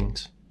lot of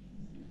things.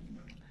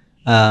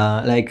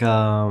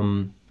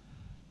 I'm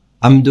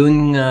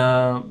doing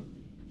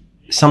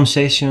some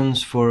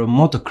sessions for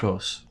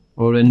motocross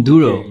or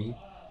enduro,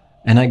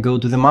 and I go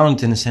to the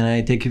mountains and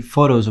I take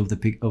photos of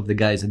the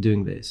guys that are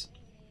doing this.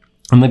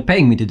 And they're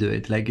paying me to do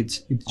it, like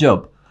it's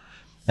job.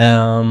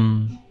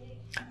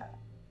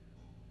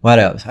 What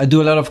else? I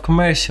do a lot of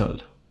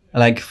commercial,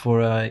 like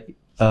for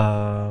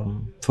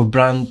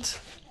brand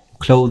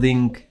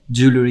clothing,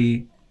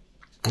 jewelry,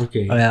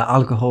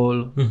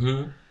 alcohol.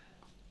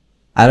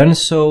 I don't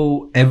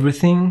show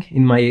everything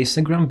in my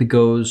Instagram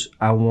because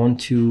I want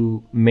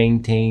to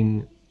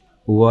maintain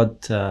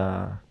what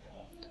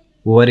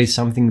is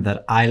something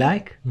that I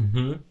like.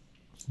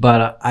 but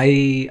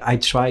I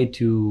try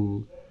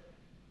to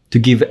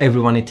give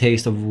everyone a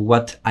taste of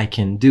what I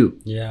can do.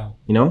 Yeah.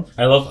 You know?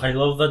 I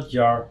love that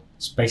you're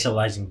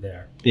specializing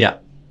there. Yeah.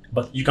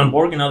 But you can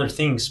work in other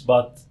things,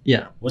 but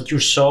Yeah. what you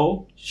show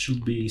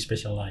should be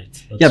specialized.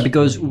 Yeah,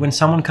 because when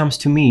someone comes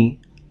to me,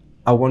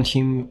 I want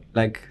him,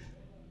 like,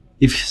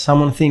 if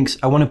someone thinks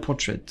I want a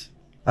portrait,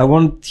 I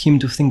want him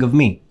to think of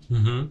me,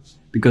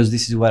 because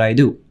this is what I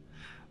do.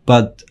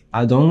 But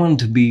I don't want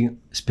to be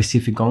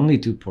specific only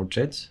to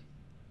portraits,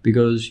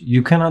 because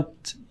you cannot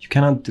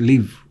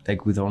live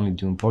like with only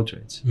doing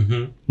portraits.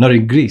 Not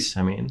in Greece,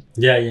 I mean.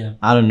 Yeah.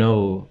 I don't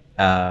know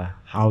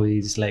how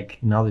it's like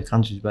in other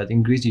countries, but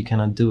in Greece you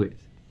cannot do it.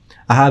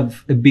 I have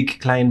a big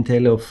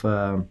clientele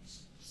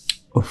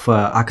of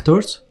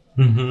actors,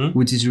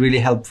 which is really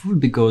helpful,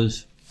 because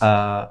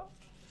I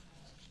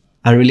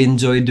really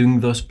enjoy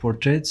doing those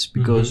portraits,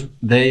 because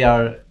they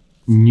are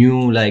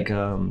new, like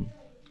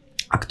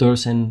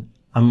actors, and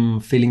I'm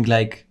feeling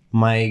like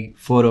my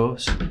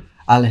photos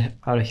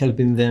are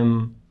helping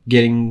them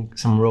getting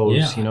some roles.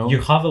 Yeah. You know, You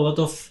have a lot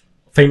of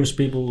famous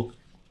people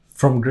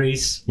from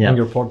Greece Yeah. in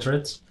your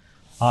portraits.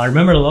 I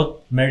remember a lot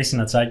Mary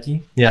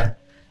Sinatsaki, yeah.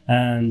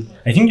 and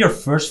I think your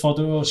first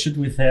photo shoot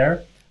with her,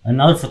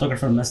 another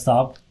photographer messed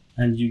up,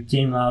 and you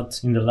came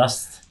out in the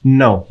last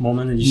No,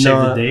 moment and you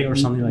saved the day or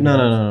something like that.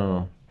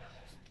 No.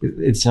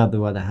 It's not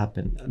what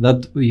happened.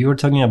 That you were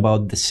talking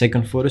about the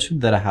second photo shoot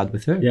that I had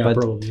with her. Yeah, but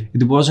probably.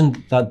 it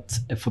wasn't that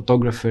a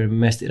photographer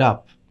messed it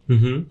up.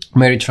 Mm-hmm.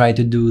 Mary tried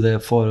to do the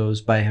photos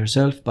by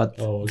herself, but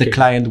Oh, okay. the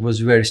client was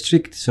very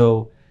strict,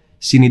 so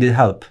she needed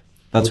help.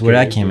 That's where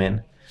I came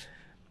in.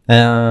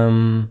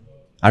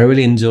 I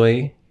really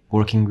enjoy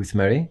working with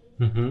Mary.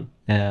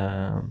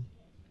 Mm-hmm.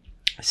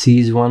 She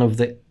is one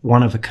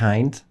of a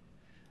kind,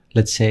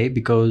 let's say,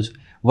 because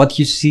what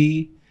you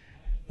see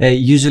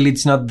usually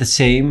it's not the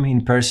same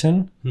in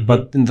person,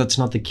 but that's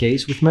not the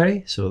case with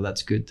Mary, so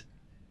that's good.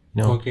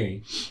 You know?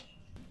 Okay.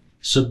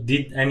 So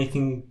did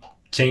anything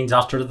change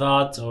after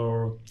that,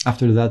 or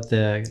After that,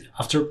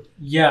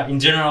 in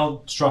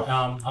general,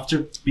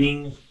 after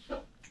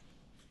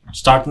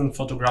starting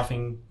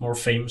photographing more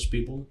famous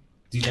people,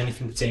 did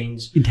anything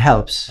change? it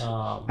helps.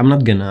 I'm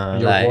not gonna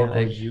your lie. work or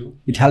Like, you?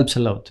 it helps a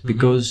lot,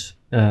 because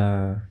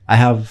I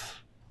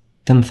have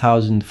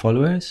 10,000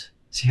 followers.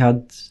 She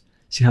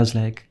has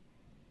like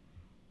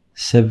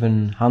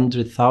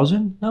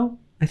 700,000 now,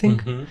 I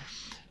think.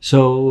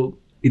 So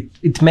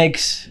it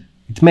makes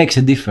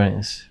a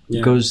difference,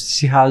 because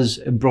she has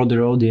a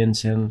broader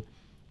audience and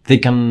they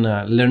can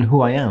learn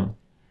who I am,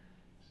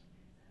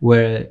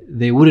 where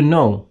they wouldn't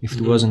know if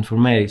it wasn't for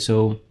Mary.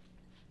 So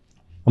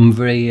I'm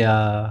very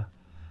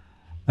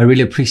I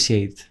really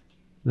appreciate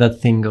that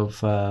thing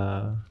of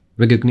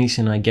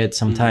recognition I get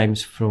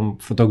sometimes from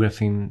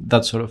photographing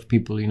that sort of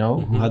people, you know,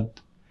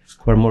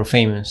 who are more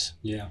famous.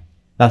 Yeah.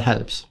 That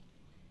helps.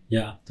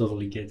 Yeah,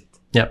 totally get it.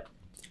 Yeah.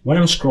 When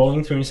I'm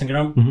scrolling through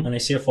Instagram and I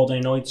see a photo, I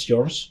know it's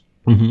yours,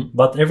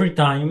 but every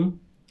time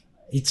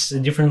it's a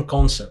different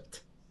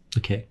concept.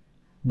 Okay.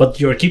 But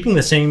you're keeping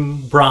the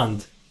same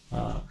brand,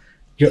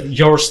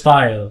 your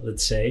style,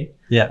 let's say.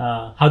 Yeah.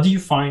 How do you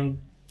find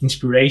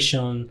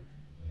inspiration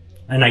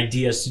and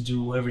ideas to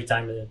do every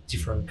time a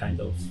different kind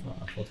of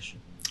photo shoot?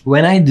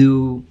 When I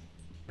do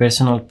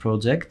personal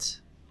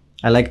projects,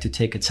 I like to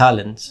take a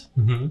challenge.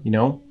 You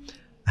know,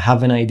 I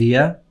have an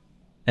idea,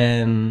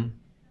 and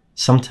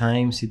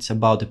sometimes it's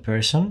about a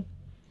person,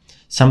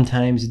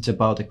 sometimes it's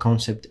about a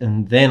concept,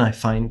 and then I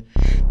find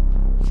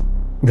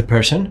the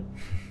person.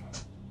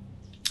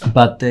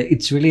 But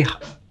it's really,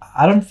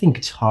 I don't think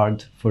it's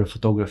hard for a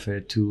photographer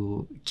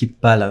to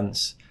keep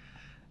balance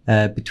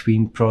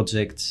between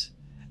projects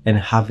and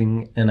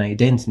having an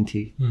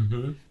identity.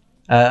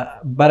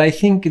 But I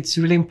think it's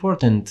really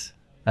important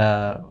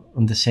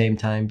on the same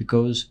time,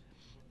 because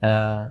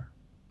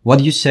what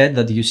you said,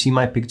 that you see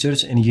my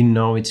pictures and you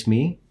know it's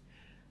me,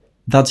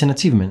 that's an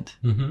achievement,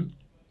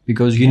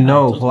 because you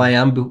know totally who I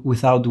am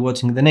without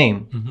watching the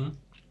name.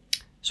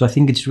 So I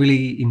think it's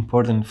really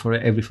important for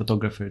every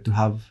photographer to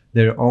have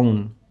their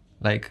own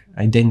like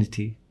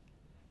identity,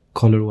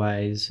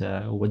 color-wise,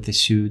 what they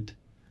shoot.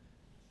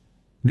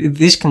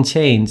 This can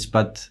change,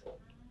 but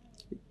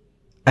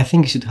I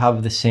think you should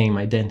have the same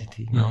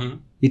identity. You know?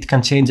 It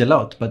can change a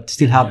lot, but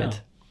still have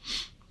it.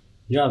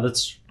 Yeah,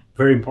 that's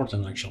very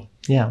important, actually.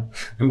 Yeah.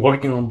 I'm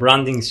working on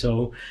branding,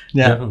 so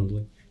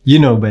definitely. You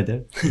know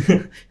better.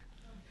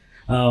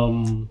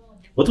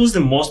 What was the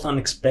most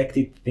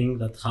unexpected thing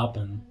that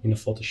happened in a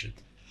photo shoot?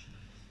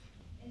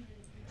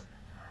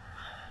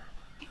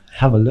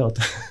 Have a lot.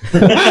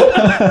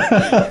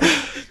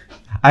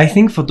 I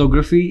think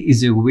photography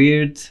is a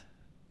weird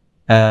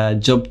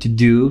job to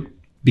do,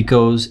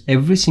 because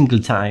every single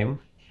time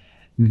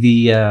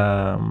the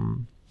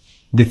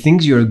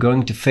things you're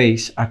going to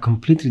face are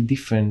completely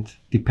different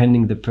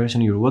depending the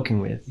person you're working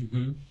with.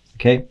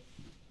 Okay,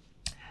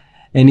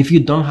 and if you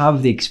don't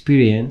have the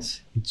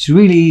experience, it's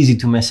really easy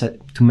to mess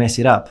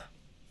it up.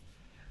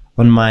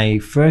 On my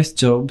first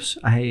jobs,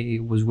 I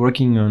was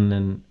working on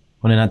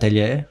an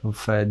atelier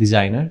of a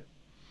designer,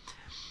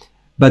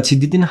 but she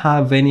didn't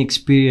have any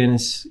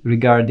experience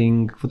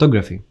regarding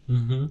photography.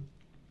 Mm-hmm.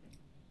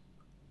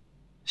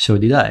 So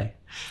did I.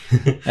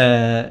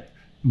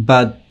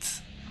 But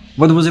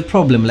what was the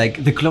problem?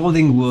 Like the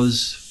clothing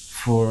was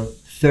for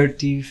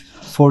 30,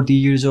 40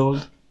 years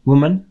old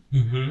woman.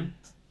 Mm-hmm.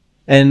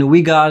 And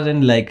we got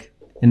in like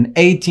an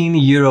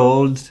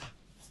 18-year-old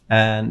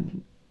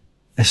and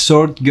a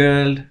short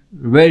girl,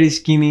 very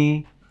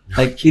skinny.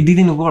 Like it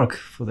didn't work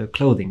for the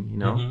clothing, you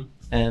know.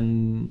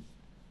 Mm-hmm.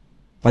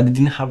 But I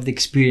didn't have the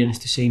experience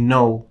to say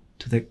no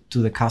to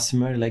the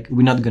customer. Like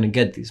we're not gonna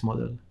get this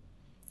model.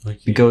 Okay.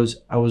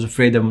 Because I was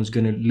afraid I was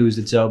going to lose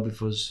the job.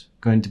 It was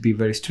going to be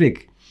very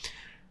strict.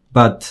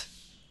 But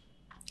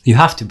you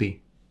have to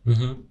be,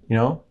 Mm-hmm. you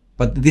know.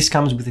 But this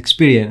comes with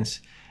experience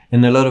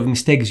and a lot of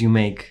mistakes you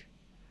make.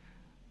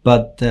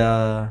 But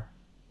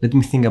let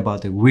me think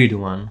about a weird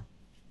one.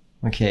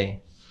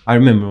 Okay, I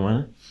remember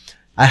one.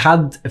 I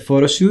had a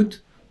photo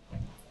shoot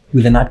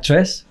with an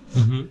actress.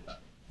 Mm-hmm.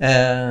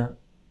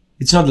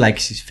 It's not like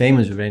she's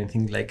famous or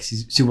anything. Like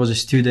she was a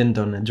student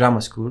on a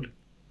drama school.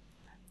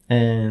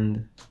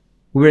 And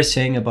we were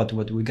saying about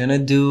what we're gonna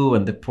do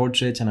and the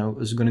portraits, and I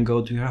was gonna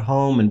go to her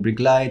home and bring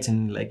lights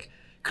and like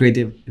create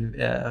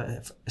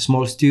a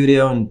small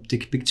studio and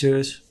take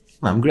pictures.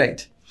 I'm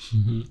great.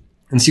 Mm-hmm.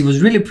 And she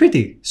was really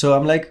pretty. So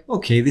I'm like,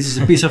 okay, this is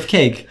a piece of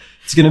cake.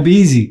 It's gonna be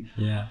easy.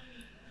 Yeah.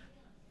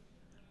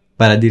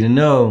 But I didn't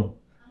know.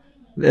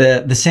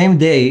 The same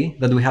day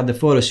that we had the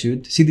photo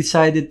shoot, she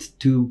decided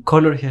to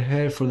color her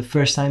hair for the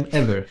first time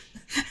ever.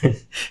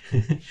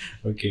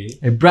 Okay.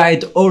 A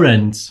bright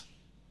orange.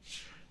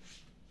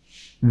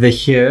 The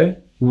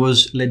hair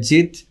was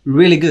legit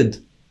really good.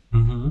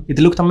 Mm-hmm. It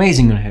looked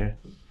amazing on her.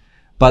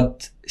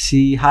 But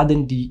she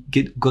hadn't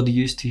got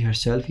used to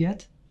herself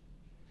yet.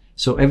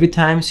 So every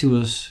time she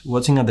was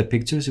watching at the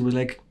pictures, it was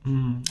like,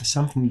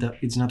 something that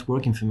it's not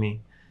working for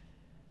me.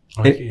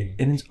 Okay.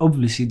 And it's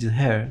obviously the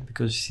hair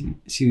because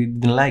she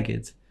didn't like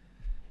it.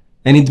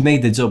 And it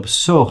made the job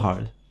so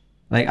hard.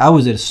 Like I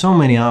was there so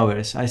many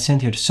hours. I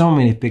sent her so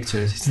many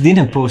pictures. She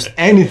didn't post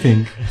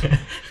anything.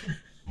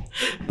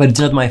 But it's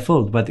not my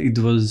fault. But it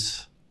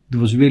was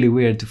really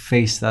weird to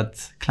face that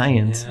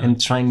client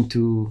and trying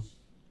to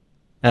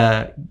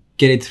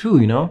get it through,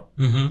 you know?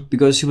 Mm-hmm.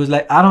 Because she was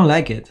like, I don't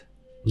like it.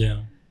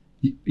 Yeah.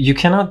 You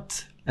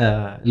cannot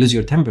lose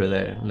your temper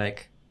there.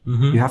 Like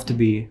Mm-hmm. you have to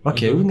be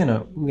okay. We're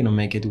gonna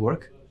make it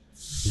work.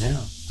 Yeah.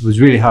 It was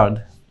really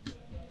hard.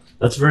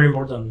 That's very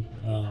important.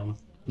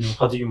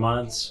 How do you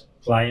manage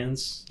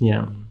clients?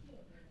 Yeah.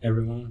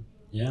 Everyone.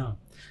 Yeah.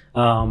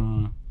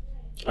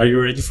 Are you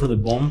ready for the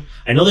bomb?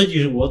 I know that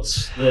you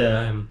watch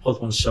the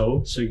Hot One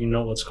show, so you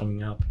know what's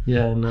coming up.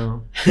 Yeah, I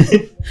know.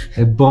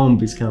 A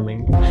bomb is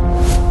coming.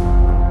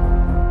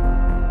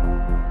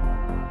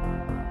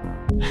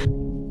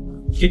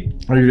 Okay.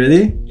 Are you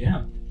ready?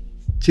 Yeah.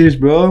 Cheers,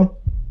 bro.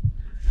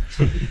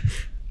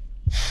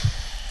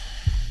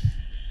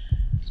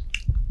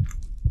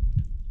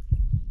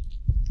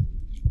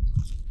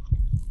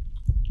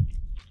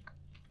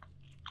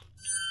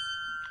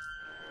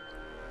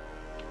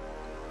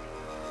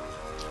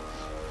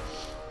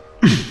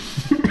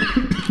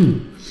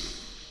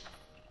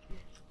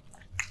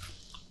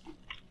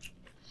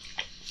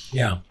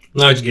 Yeah.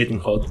 Now it's getting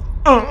hot.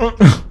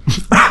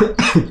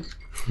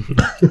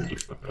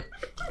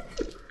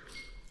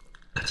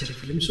 Κάτσε ρε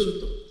φίλε, μισό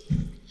λεπτό.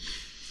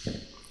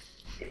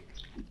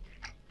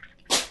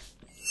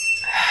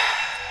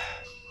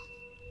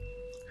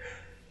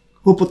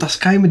 Όπο τα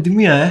σκάει με τη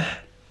μία,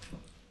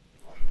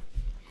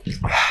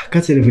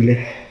 Κάτσε ρε φίλε.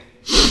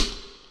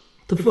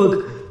 The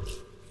fuck.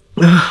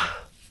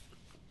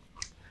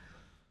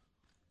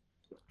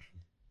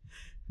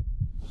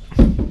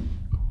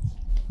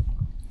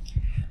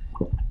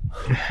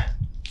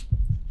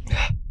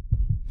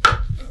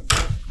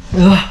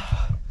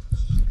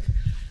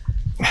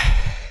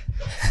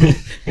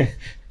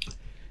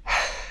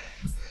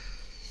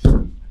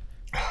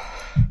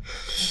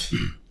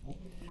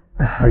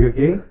 Are you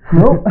okay?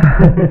 No.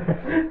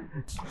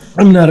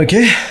 I'm not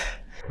okay.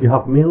 You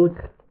have milk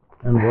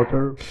and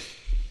water.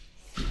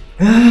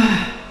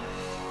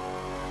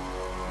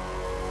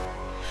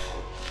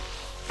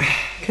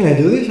 Can I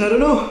do this? I don't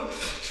know.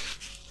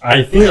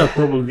 I think that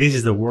probably this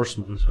is the worst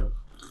one. So.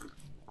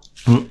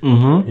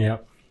 Mm-hmm. Yeah.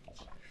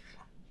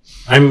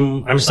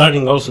 I'm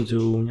starting also to,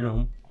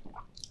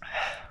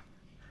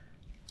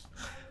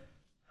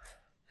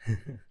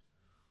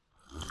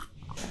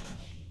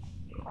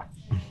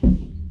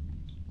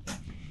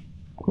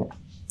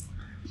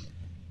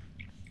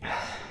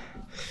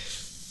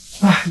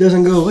 It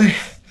doesn't go away.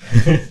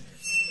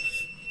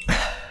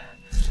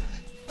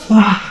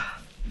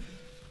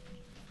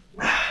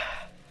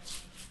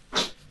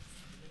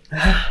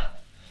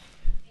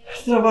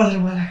 Τι να πας ρε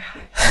μαλάκα.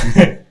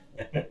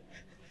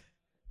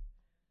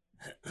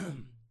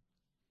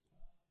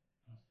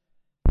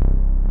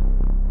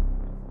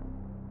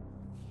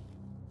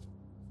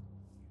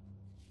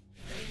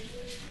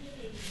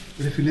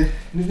 Ρε φίλε,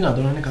 είναι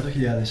δυνατόν να είναι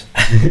 100.000.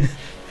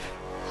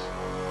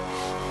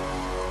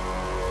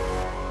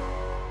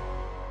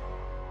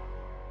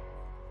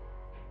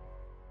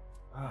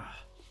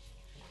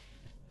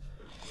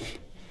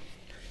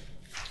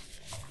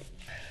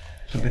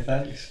 Θα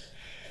πεθάνεις.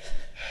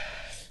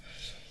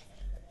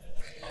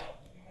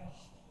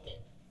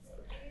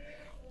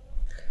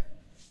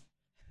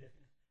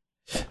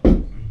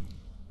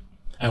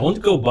 I want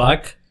to go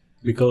back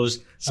because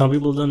some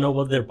people don't know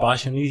what their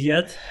passion is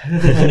yet.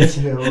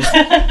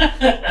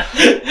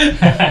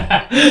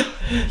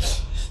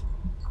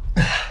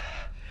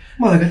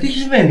 Μαλάκα, τι έχει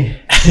συμβαίνει?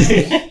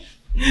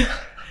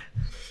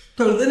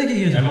 Τώρα δεν είναι και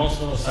γύρω. I'm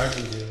also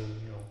starting to,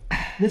 you know.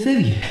 Δεν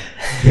φεύγει.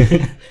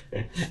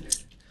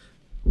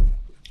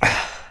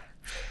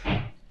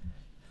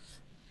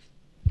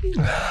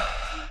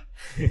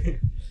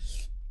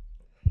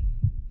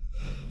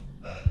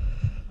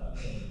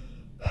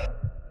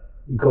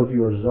 Go to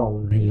your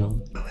zone, you know.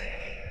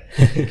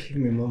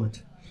 Give me a moment.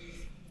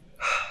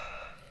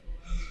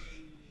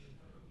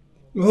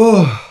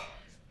 Oh.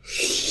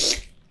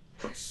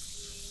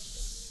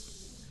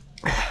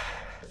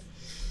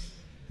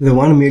 The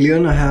 1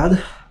 million I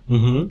had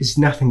is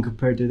nothing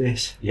compared to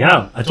this.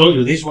 Yeah, I told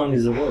you this one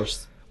is the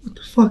worst. What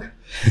the fuck?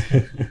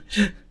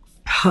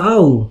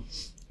 How?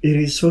 It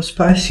is so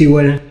spicy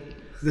when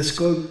the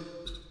skull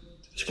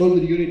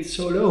unit is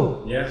so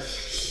low.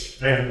 Yes.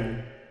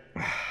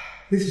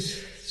 This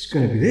is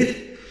gonna be it.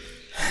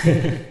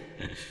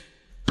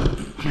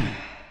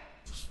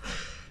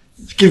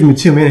 Give me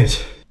 2 minutes.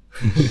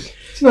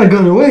 It's not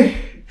going away.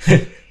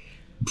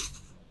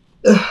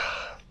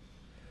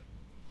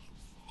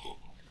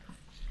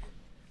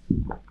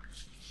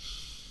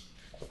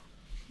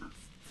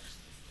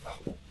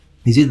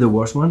 Is it the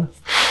worst one?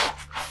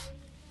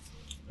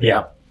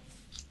 Yeah.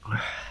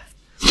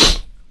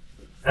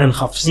 And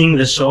have seen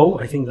the show,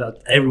 I think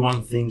that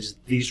everyone thinks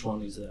this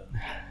one is the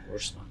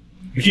worst one.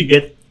 If you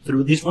get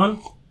through this one,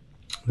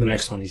 the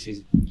next one is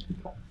easy.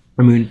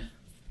 I mean,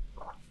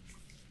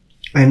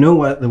 I know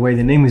what the way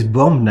the name is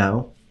bomb now.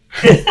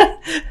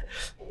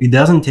 It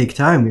doesn't take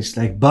time. It's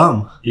like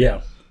bomb.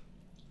 Yeah.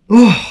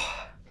 Oh,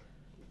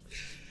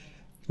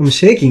 I'm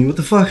shaking. What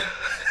the fuck?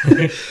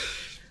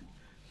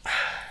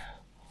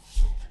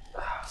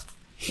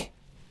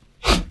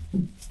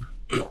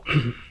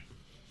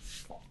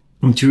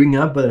 I'm chewing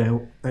up, but I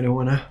don't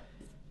wanna.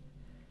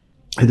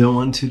 I don't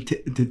want to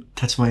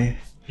touch my.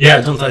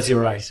 Yeah, don't touch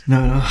your eyes. No,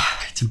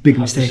 it's a big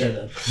Have to mistake. say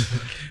that.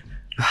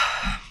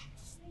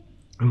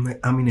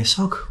 I'm in a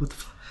sock. What the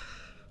fuck?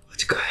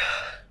 What's going on?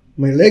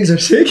 My legs are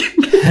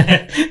shaking.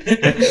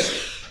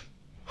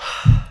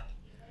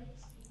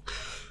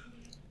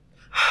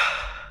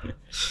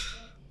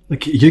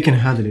 Like, you can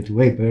handle it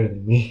way better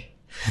than me.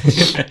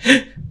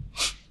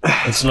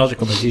 It's not a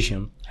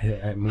competition.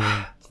 I mean,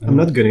 I'm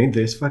not gonna eat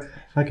this. Fuck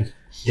it.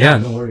 yeah,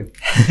 don't worry.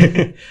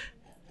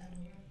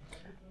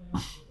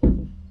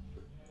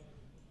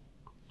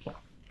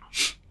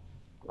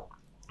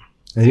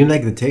 I didn't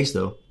like the taste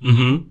though.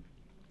 Mm-hmm.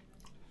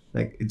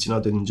 Like, it's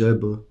not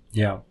enjoyable.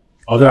 Yeah.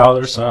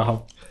 Others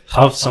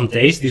have some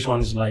taste. This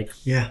one is like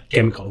Yeah.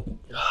 chemical.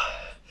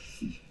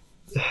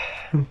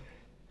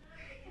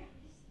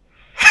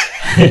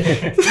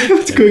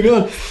 What's going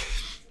on?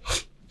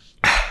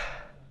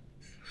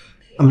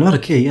 I'm not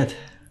okay yet.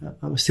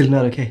 I'm still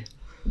not okay.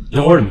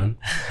 Don't worry, man.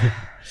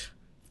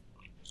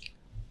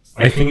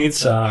 I think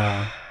it's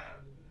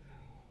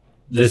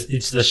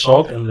the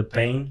shock and the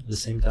pain at the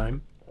same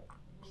time.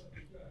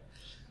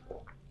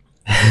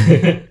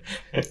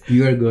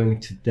 You are going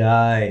to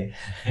die.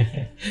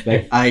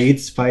 Like, I eat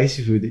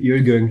spicy food. You're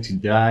going to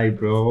die,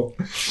 bro.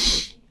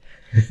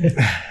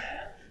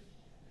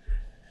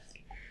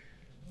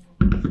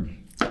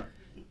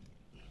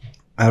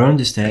 I don't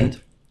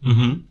understand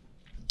Mm-hmm.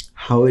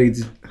 how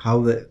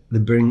the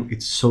burn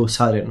it's so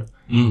sudden.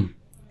 Mm.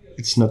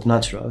 It's not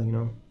natural, you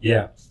know.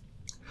 Yeah.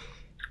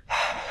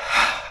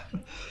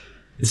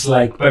 It's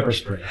like pepper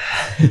spray.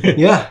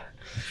 Yeah.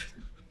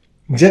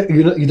 Exactly.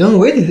 You don't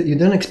wait it. You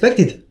don't expect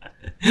it.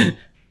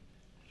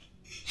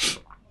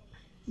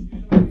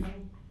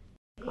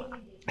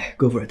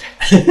 Go for it.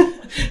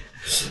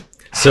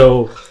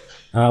 So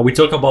we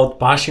talk about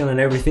passion and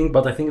everything,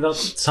 but I think that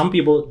some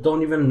people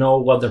don't even know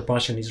what their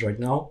passion is right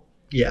now.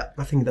 Yeah,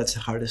 I think that's the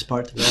hardest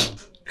part.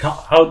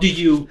 How did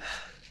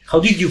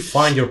you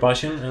find your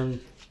passion, and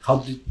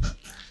how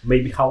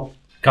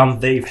come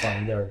they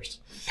find theirs?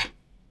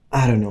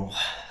 I don't know.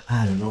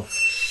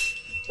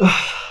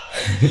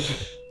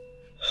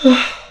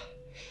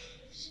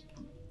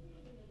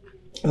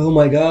 Oh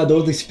my god,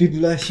 all these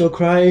people I saw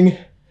crying.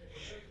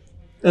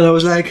 And I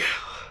was like,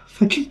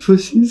 fucking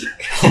pussies.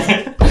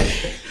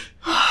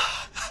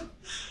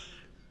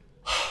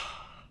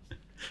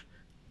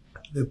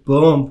 The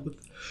bomb.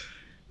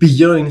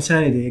 Beyond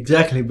insanity,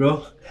 exactly,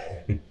 bro.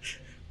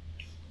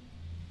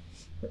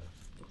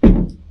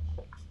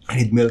 I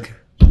need milk.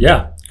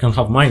 Yeah, can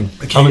have mine.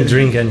 I haven't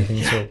drink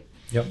anything, so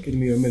yeah. Give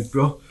me your milk,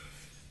 bro.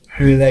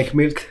 I really like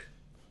milk.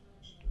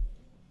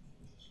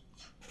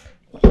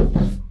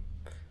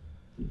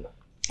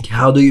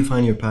 How do you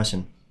find your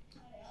passion?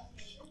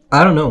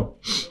 I don't know.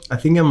 I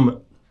think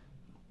I'm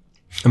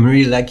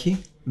really lucky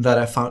that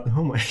I found.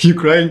 Oh my, you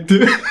crying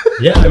too?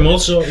 Yeah, I'm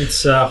also.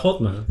 It's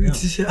hot, man. Yeah.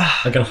 It's,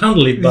 I can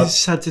handle it, but it's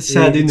such a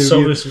sad it's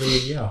interview.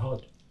 obviously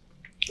hot.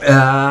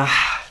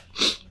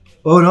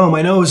 Oh no,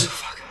 my nose.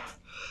 Fuck.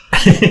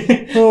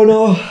 Oh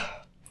no.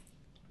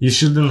 You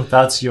shouldn't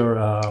touch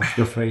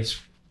your face.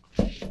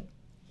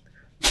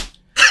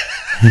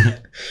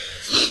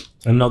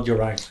 And not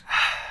your eyes.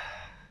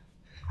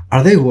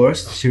 Are they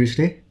worse?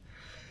 Seriously?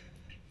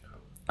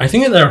 I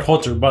think they're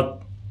hotter,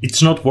 but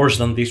it's not worse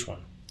than this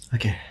one.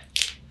 Okay.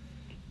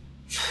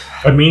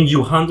 I mean,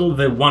 you handled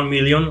the 1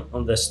 million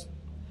on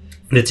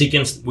the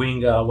chicken's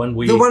wing when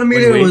we... The 1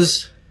 million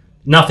was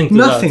nothing to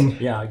nothing.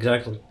 that. Yeah,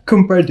 exactly.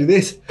 Compared to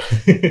this.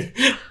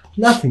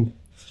 Nothing.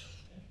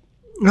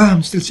 Ah,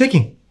 I'm still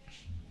shaking.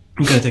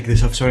 I'm gonna take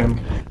this off, sorry.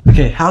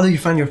 Okay, how do you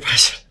find your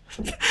passion?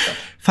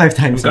 5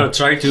 times. I'm gonna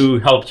try to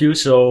help you.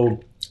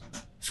 So,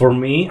 for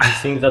me, I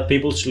think that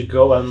people should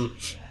go and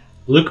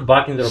look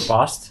back in their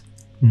past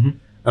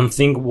and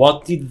think,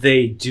 what did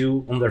they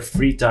do on their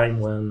free time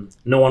when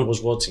no one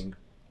was watching?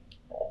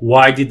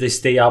 Why did they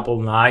stay up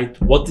all night?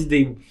 What did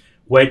they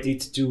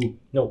waited to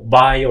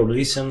buy or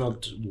listen or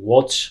to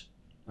watch?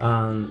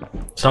 And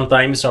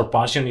sometimes our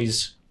passion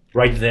is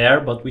right there,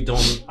 but we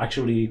don't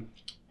actually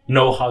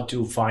know how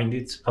to find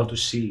it, how to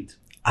see it.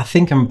 I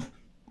think I'm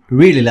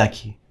really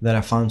lucky that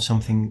I found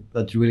something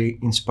that really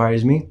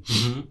inspires me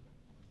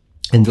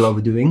and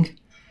love doing,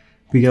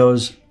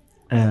 because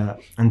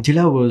until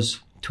I was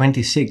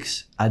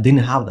 26, I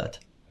didn't have that.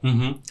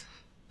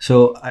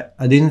 So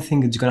I didn't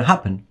think it's gonna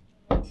happen.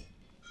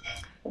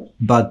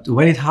 But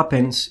when it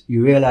happens,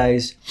 you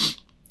realize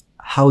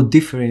how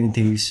different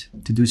it is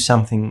to do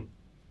something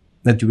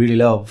that you really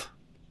love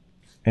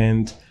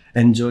and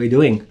enjoy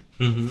doing.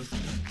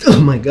 Oh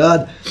my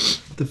God,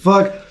 what the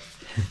fuck?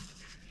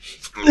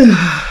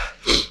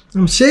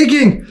 I'm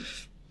shaking.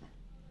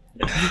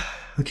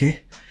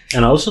 Okay.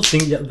 And I also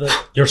think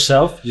that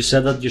yourself, you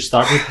said that you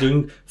started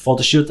doing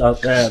Photoshop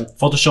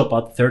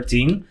at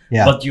 13,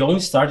 but you only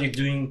started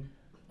doing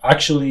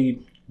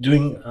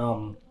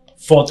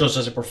photos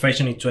as a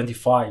profession in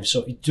 25.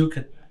 So it took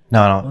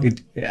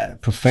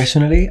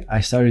professionally,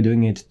 I started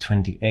doing it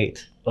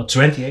 28. Oh,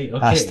 28,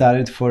 okay. I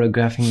started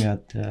photographing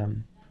at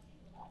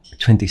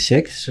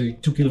 26. So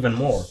it took even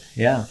more.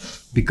 Yeah,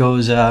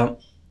 because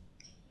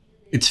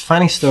it's a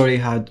funny story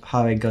how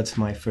I got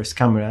my first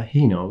camera.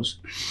 He knows.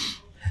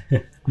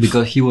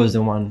 Because he was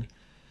the one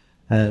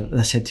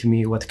that said to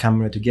me what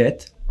camera to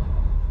get.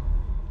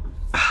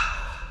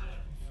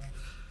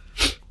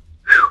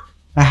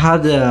 I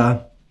had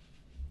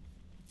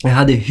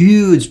a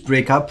huge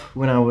breakup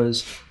when I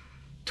was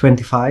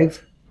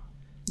 25.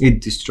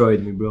 It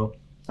destroyed me, bro.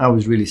 I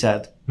was really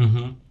sad.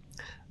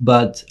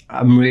 But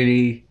I'm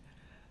really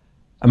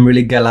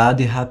glad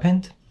it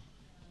happened,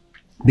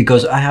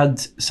 because I had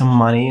some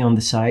money on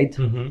the side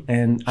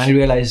and I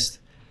realized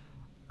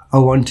I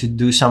want to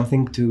do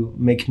something to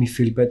make me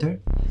feel better.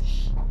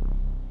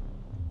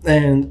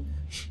 And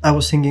I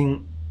was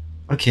thinking,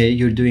 okay,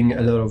 you're doing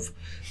a lot of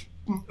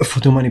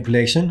photo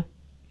manipulation.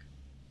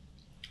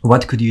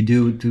 What could you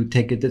do to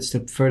take it a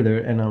step further?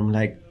 And I'm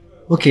like,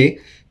 okay,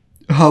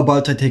 how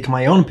about I take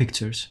my own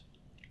pictures?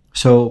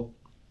 So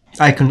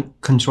I can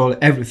control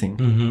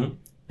everything.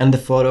 And the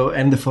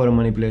photo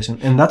manipulation.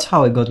 And that's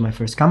how I got my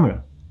first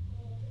camera.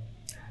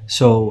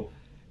 So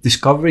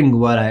discovering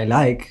what I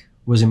like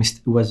was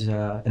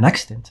an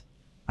accident.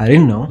 I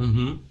didn't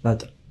know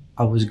that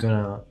I was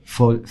gonna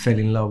fall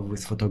in love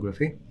with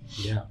photography.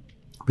 Yeah.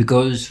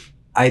 Because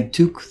I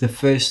took the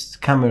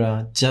first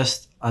camera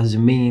just as a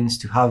means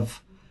to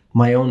have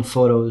my own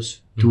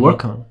photos to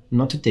work on,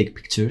 not to take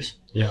pictures.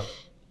 Yeah.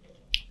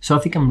 So I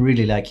think I'm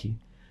really lucky.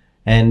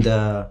 And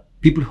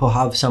people who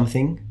have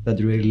something that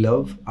they really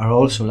love are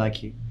also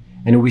lucky.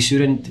 And we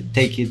shouldn't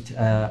take it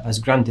as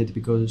granted,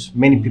 because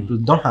many people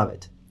don't have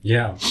it.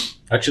 Yeah.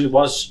 Actually,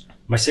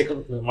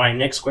 my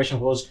next question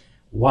was,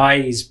 why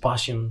is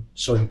passion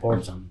so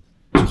important?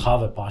 To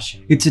have a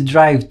passion. It's a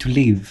drive to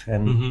live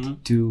and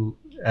to...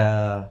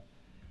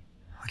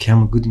 okay,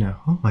 I'm good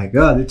now. Oh my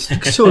God, it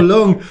took so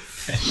long.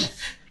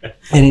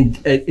 And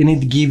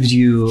it gives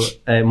you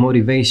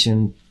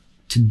motivation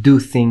to do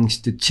things,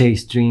 to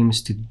chase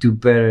dreams, to do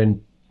better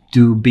and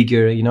do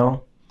bigger, you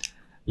know?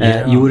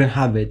 You wouldn't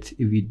have it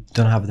if you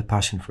don't have the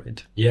passion for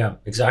it. Yeah,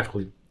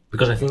 exactly.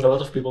 Because I think a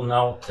lot of people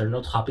now, they're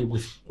not happy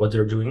with what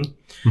they're doing.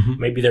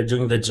 Maybe they're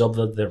doing the job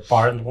that their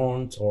parent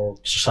want, or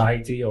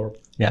society, or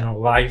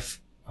life.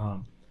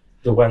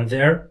 They went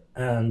there,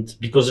 and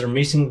because they're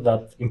missing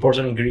that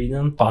important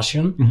ingredient,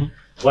 passion,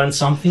 when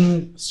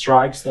something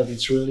strikes that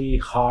it's really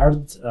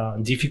hard,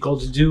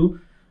 difficult to do,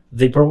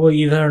 they probably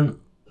either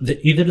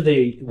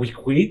we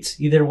quit,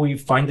 either we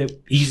find the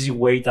easy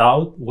way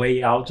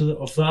out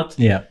of that.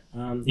 Yeah.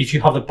 If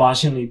you have the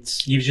passion, it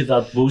gives you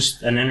that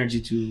boost and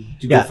energy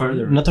to go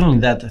further. Not only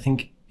that, I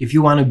think if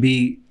you want to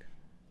be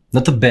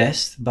not the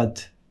best,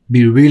 but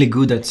be really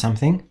good at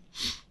something,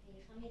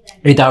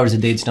 8 hours a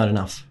day is not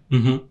enough.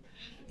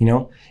 You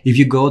know, if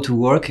you go to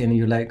work and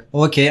you're like,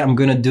 okay, I'm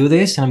gonna do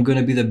this and I'm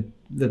gonna be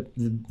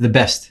the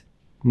best.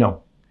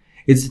 No,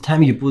 it's the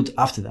time you put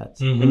after that,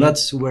 and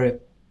that's where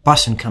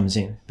passion comes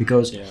in.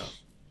 Because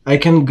I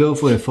can go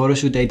for a photo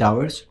shoot 8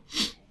 hours,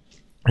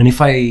 and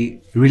if I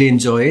really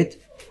enjoy it,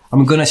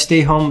 I'm gonna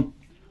stay home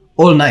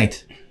all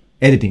night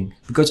editing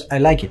because I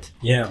like it.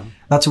 Yeah.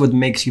 That's what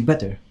makes you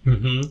better.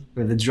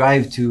 Mm-hmm. The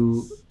drive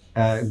to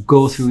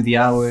go through the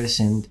hours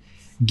and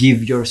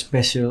give your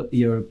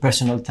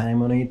personal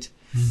time on it,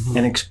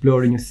 and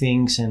explore new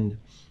things and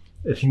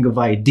think of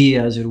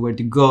ideas or where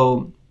to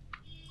go.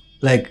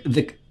 Like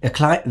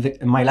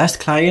my last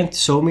client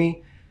saw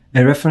me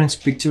a reference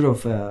picture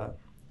of a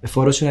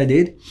photo shoot I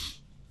did.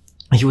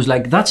 He was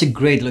like, "That's a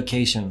great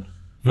location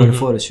for a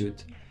photo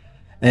shoot."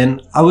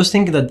 And I was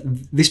thinking that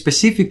this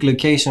specific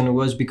location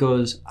was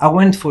because I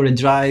went for a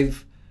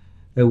drive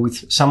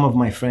with some of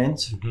my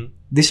friends.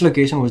 This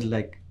location was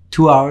like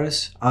 2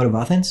 hours out of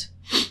Athens.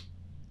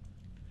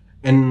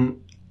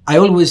 And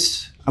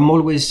I'm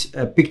always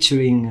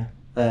picturing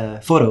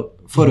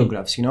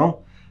photographs, you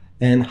know,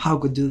 and how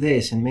could do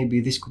this and maybe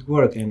this could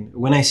work. And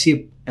when I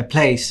see a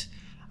place,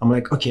 I'm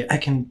like, okay, I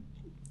can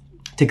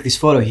take this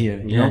photo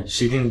here. You know?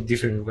 See it in a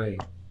different way.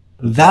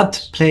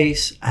 That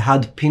place, I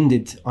had pinned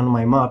it on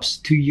my maps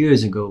 2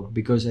 years ago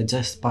because I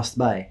just passed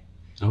by.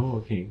 Oh,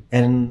 okay.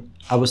 And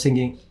I was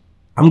thinking,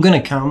 I'm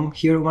gonna come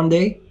here one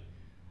day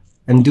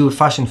and do a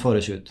fashion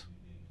photo shoot.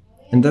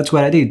 And that's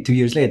what I did 2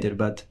 years later.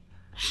 But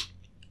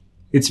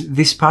it's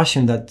this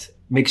passion that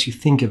makes you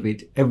think of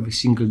it every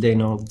single day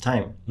and all the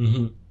time.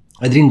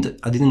 I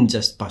didn't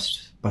just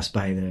pass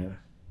by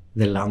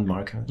the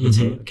landmark, let's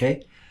say,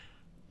 okay?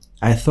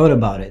 I thought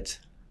about it.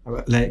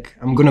 Like,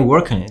 I'm gonna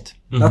work on it.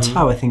 That's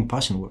how I think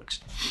passion works.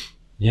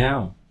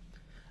 Yeah.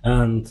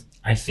 And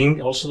I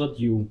think also that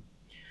you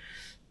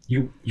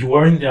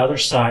were in the other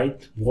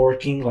side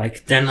working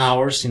like 10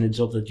 hours in a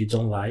job that you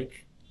don't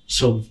like.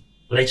 So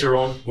later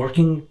on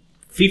working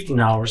 15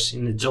 hours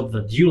in a job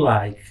that you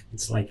like,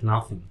 it's like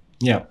nothing.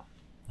 Yeah.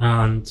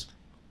 And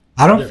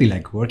I don't feel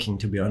like working,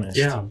 to be honest.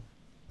 yeah,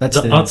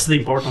 That's the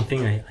important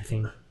thing, I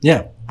think.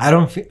 Yeah. I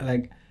don't feel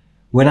like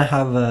when I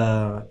have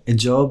a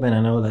job and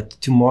I know that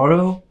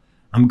tomorrow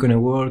I'm going to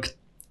work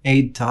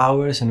 8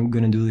 hours and I'm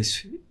going to do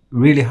this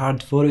really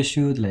hard photo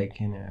shoot, like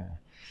in a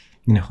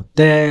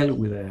hotel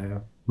with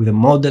a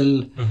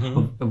model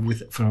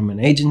from an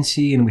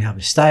agency, and we have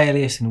a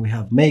stylist and we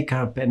have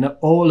makeup, and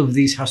all of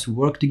these has to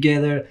work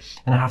together,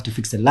 and I have to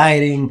fix the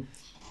lighting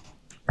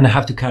and I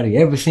have to carry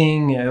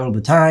everything all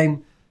the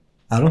time.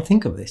 I don't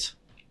think of this.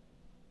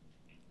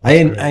 I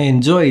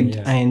enjoy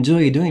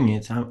doing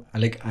it.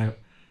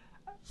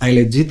 I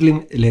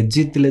legitimately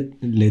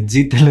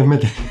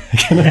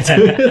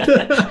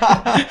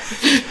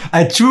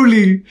I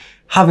truly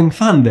having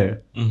fun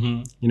there.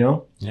 You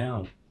know?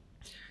 Yeah.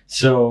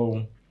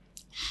 So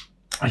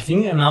I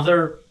think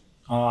another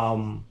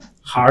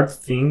hard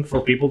thing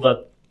for people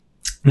that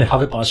they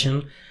have a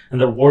passion and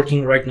they're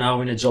working right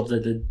now in a job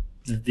that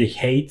they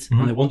hate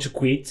and they want to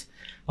quit,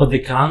 but they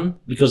can't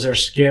because they're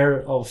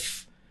scared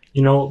of,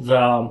 you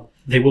know,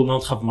 they will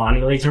not have money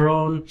later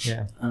on.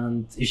 Yeah.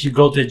 And if you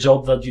go to a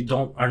job that you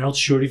are not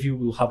sure if you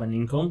will have an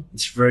income,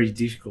 it's very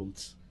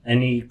difficult.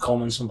 Any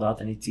comments on that?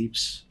 Any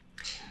tips?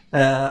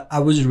 I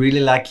was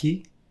really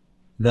lucky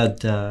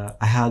that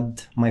I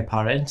had my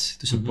parents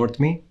to support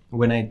me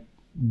when I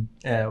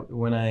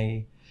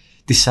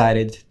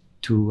decided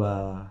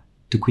to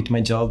quit my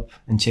job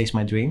and chase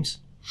my dreams.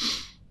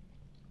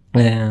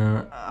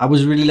 I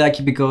was really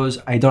lucky because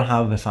I don't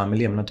have a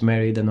family. I'm not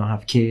married. I don't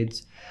have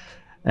kids.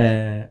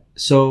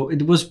 So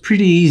it was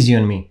pretty easy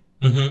on me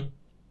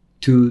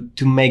to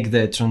make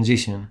the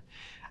transition.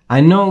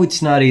 I know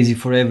it's not easy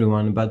for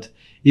everyone, but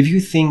if you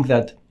think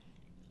that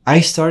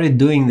I started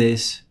doing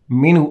this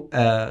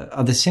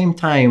at the same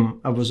time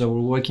I was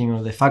working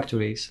on the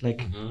factories,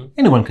 like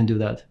anyone can do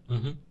that.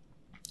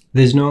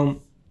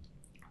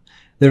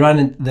 There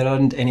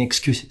aren't any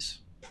excuses,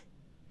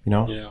 you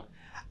know? Yeah.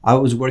 I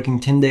was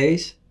working 10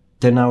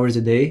 hours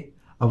a day.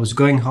 I was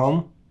going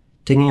home,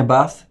 taking a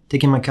bath,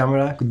 taking my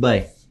camera,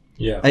 goodbye.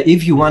 Yeah.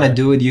 If you want to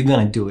do it, you're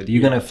going to do it.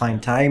 You're going to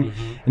find time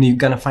and you're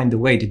going to find the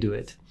way to do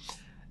it.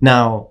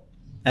 Now,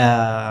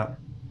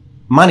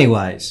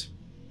 money-wise,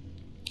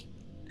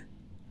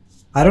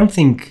 I don't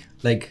think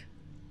like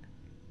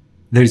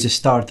there's a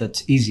start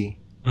that's easy.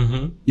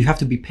 You have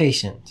to be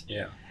patient.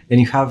 Yeah. And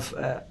you have,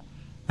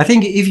 I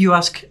think if you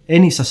ask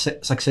any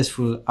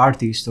successful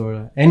artist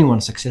or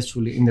anyone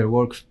successful in their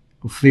work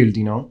field,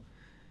 you know,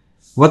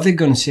 what they're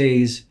going to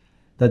say is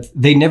that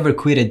they never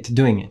quitted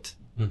doing it.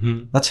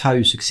 That's how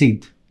you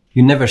succeed.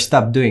 You never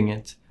stop doing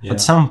it. Yeah. At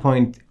some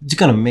point, you're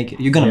gonna make it.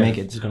 You're gonna make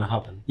it. It's gonna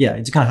happen. Yeah,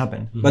 it's gonna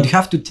happen. But you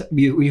have to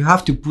you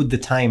have to put the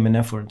time and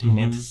effort in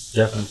it.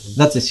 Definitely.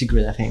 That's the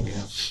secret, I think.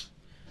 Yeah.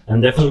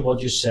 And definitely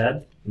what you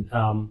said,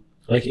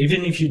 like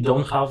even if you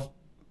don't have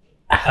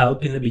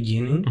help in the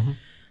beginning,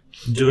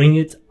 doing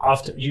it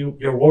after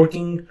you're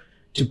working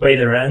to pay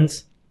the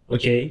rent,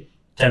 okay,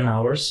 10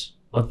 hours,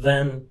 but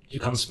then you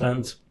can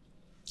spend,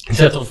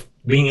 instead of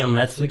being on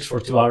Netflix for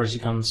 2 hours, you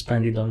can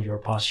spend it on your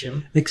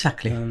passion.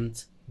 Exactly.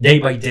 And day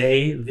by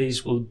day,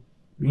 this will,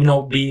 you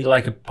know, be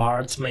like a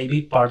part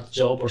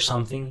job or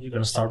something. You're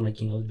going to start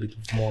making a little bit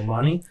more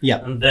money.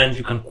 Yeah. And then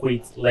you can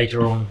quit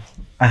later on.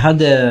 I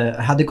had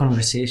a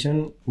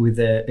conversation with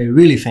a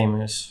really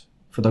famous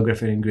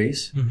photographer in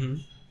Greece.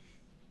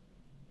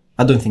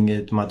 I don't think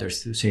it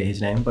matters to say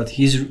his name, but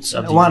he's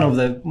one of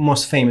the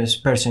most famous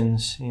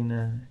persons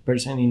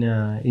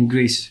in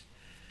Greece,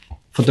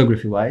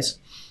 photography-wise.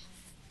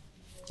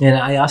 And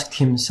I asked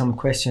him some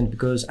questions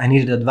because I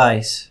needed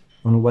advice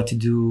on what to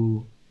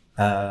do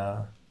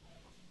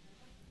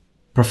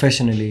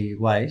professionally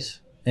wise.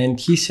 And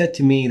he said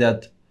to me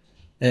that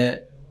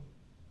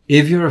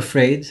if you're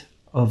afraid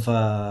of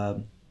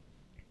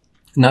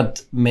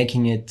not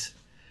making it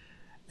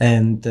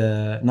and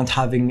not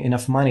having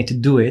enough money to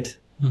do it,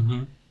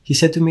 he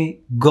said to me,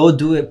 go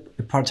do a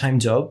part-time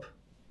job,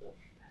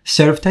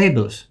 serve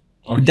tables.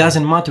 Okay. It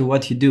doesn't matter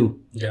what you do.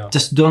 Yeah.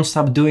 Just don't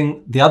stop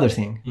doing the other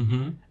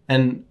thing.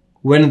 And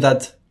when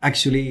that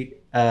actually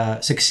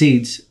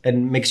succeeds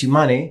and makes you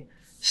money,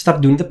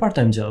 stop doing the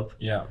part-time job.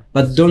 Yeah.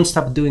 But don't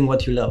stop doing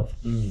what you love.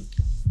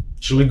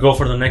 Should we go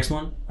for the next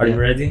one? Are you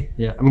ready?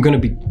 Yeah, I'm gonna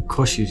be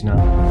cautious now.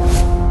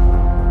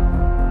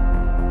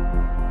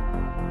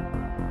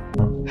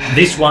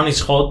 This one is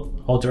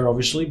hotter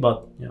obviously,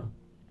 but yeah.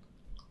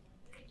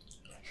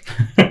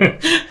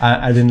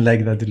 I didn't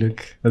like that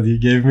look that you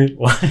gave me.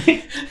 Why?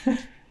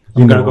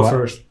 I'm gonna go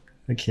first.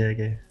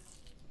 Okay.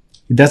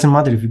 It doesn't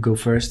matter if you go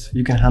first.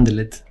 You can handle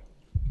it.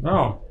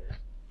 Oh.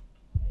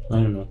 I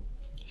don't know.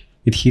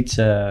 It hits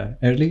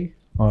early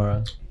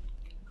or?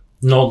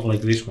 Not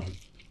like this one.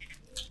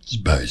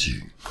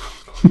 Spicy.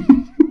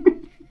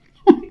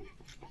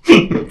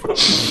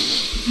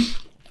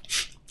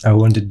 I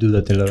want to do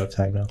that a lot of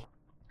time now.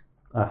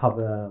 I have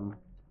a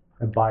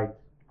bite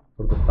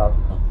for the start.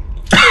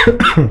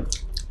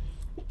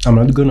 I'm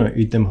not gonna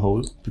eat them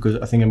whole because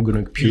I think I'm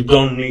gonna puke. You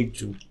don't need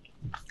to.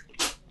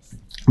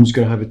 I'm just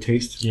gonna have a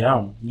taste.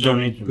 Yeah, you don't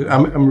need to. But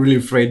I'm really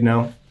afraid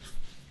now.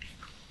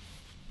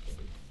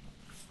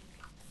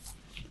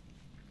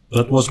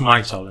 That was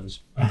my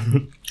challenge.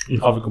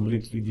 You have a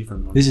completely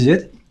different one. This is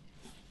it?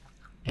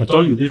 I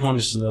told you this one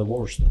is the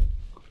worst.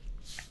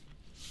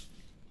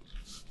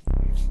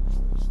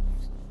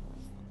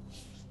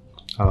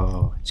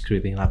 Oh, it's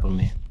creeping up on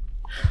me.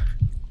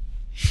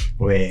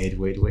 Wait.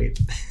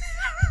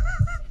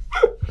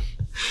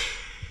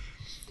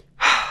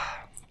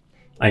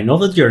 I know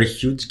that you're a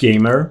huge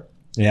gamer.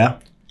 Yeah.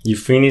 You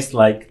finished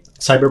like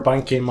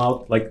Cyberpunk came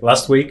out like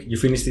last week. You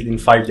finished it in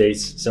 5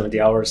 days, 70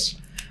 hours.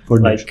 4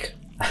 days. Like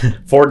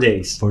 4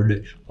 days. 4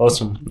 days.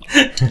 Awesome.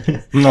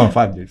 No,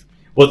 5 days.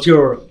 What's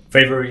your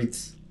favorite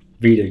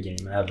video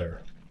game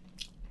ever?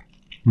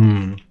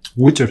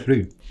 Witcher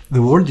 3.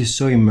 The world is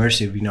so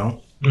immersive, you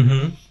know.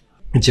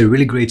 It's a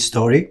really great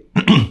story.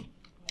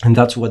 And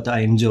that's what I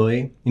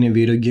enjoy in a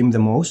video game the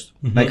most.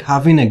 Like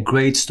having a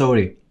great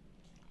story.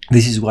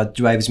 This is what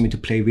drives me to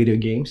play video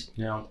games.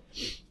 Yeah.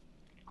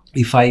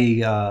 If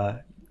I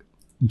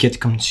get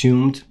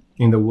consumed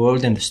in the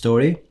world and the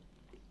story,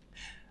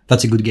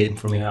 that's a good game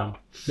for me. Yeah.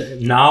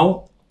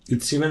 Now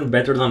it's even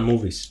better than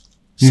movies.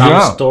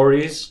 Some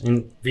stories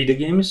in video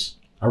games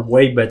are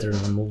way better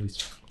than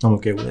movies. I'm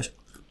okay with this.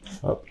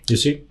 Oh, you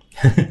see?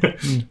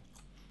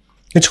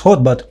 It's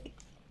hot, but...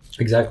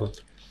 Exactly.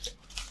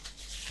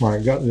 My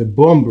God, the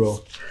bomb,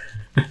 bro.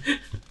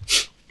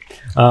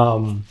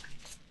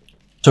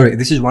 Sorry,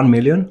 this is 1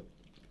 million?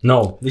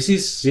 No, this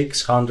is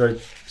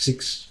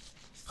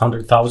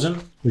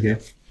 600,000. Okay.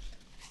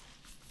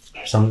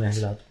 Something like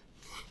that.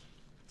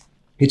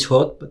 It's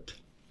hot, but...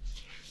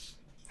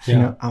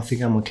 Yeah, I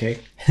think I'm okay.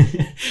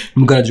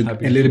 I'm gonna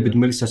drink a little bit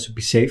more just to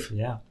be safe.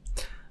 Yeah.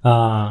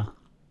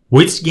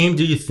 Which game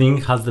do you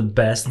think has the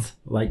best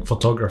like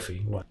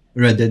photography? What?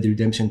 Red Dead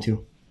Redemption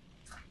 2.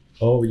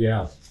 Oh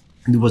yeah.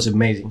 It was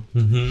amazing.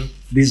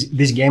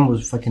 This game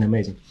was fucking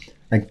amazing.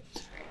 Like,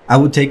 I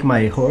would take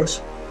my horse.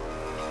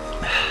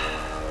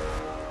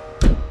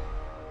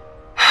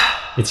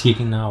 It's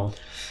kicking now.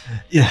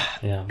 Yeah.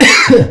 Yeah.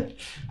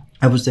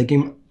 I was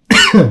taking.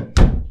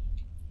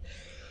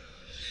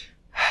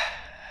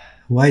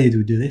 Why did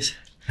we do this?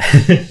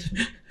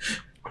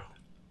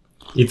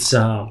 It's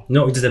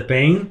it's the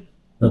pain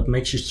that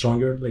makes you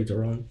stronger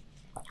later on.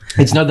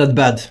 It's not that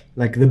bad.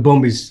 Like the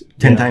bomb is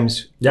 10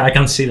 times. Yeah, I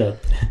can see that.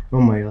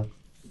 Oh my God.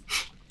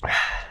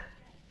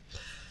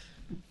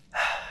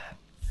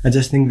 I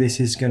just think this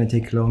is gonna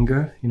take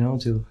longer, you know,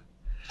 to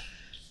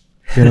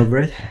get over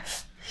it.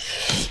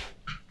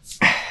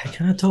 I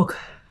cannot talk.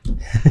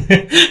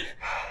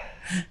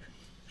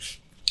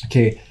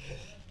 Okay,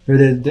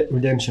 Red Dead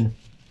Redemption.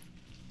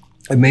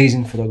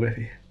 Amazing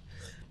photography.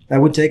 I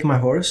would take my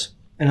horse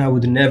and I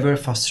would never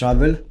fast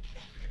travel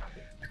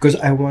because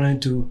I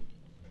wanted to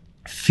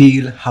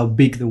feel how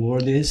big the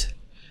world is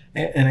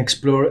and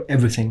explore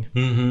everything.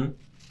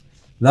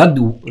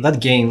 That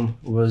game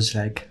was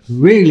like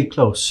really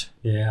close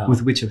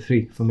with Witcher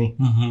 3 for me,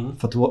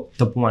 for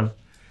top 1.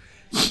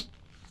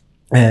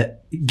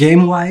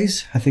 Game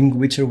wise, I think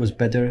Witcher was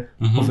better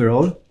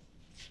overall.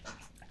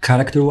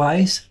 Character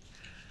wise,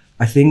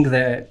 I think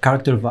the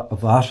character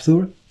of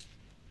Arthur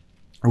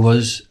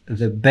was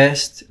the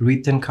best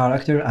written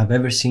character I've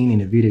ever seen in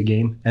a video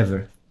game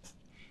ever.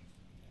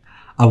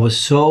 I was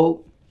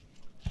so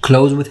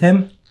close with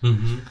him.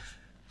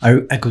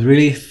 I could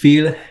really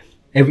feel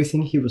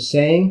everything he was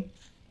saying.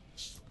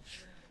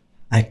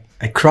 I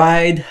I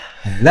cried,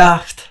 I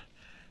laughed.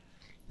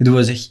 It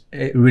was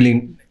a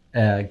really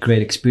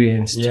great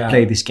experience to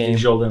play this game.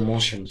 Gives you all the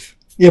emotions.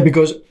 Yeah,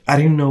 because I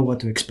didn't know what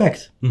to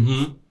expect.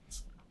 Mm-hmm.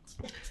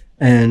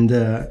 And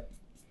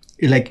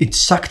it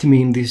sucked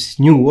me in this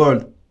new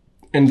world,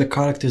 and the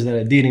characters that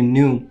I didn't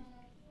knew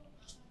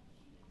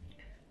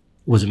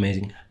was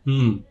amazing.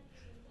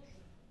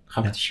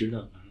 Happy to hear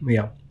that.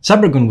 Yeah,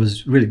 Subragon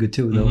was really good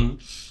too, though. Mm-hmm.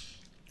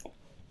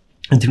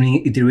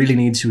 It really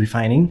needs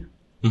refining,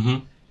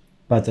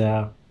 but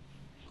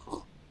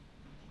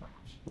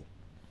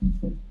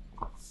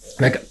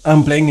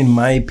I'm playing in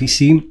my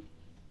PC,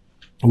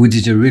 which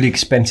is a really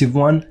expensive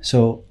one,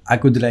 so I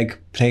could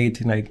play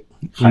it in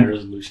High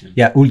resolution.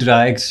 Yeah,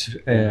 Ultra X,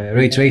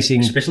 ray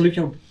tracing. Especially if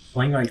you're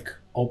playing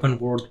open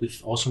world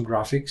with awesome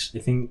graphics, I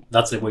think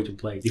that's the way to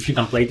play it. If you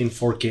can play it in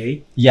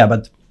 4K. Yeah,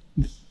 but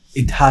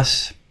it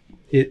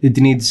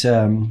needs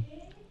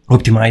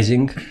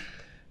optimizing,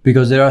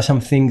 because there are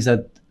some things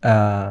that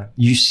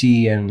you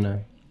see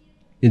and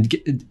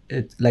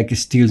it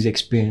steals the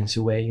experience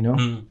away, you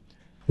know?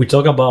 We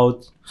talk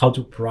about how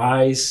to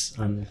price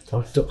and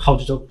how to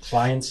talk to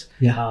clients.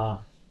 Yeah.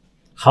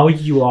 How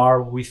you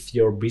are with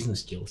your business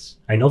skills.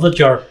 I know that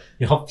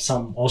you have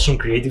some awesome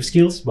creative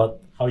skills,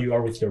 but how you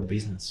are with your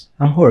business?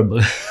 I'm horrible.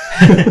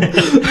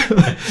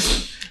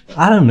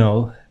 I don't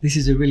know. This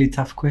is a really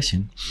tough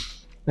question.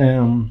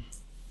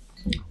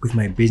 With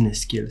my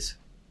business skills.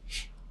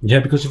 Yeah,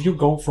 because if you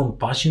go from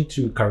passion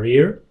to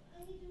career,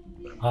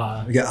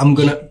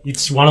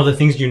 it's one of the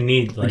things you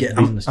need.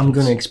 I'm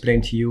gonna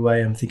explain to you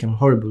why I think I'm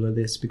horrible at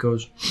this,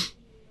 because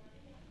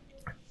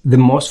the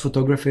most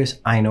photographers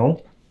I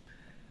know,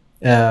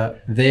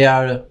 they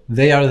are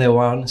the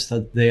ones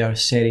that they are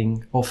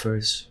setting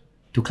offers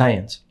to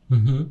clients.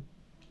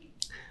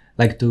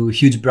 To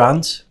huge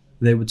brands,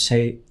 they would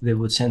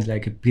send a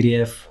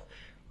PDF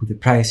with the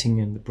pricing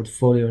and the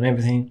portfolio and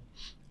everything.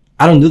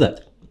 I don't do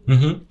that.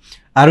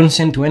 I don't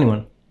send to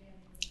anyone.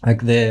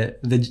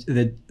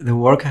 The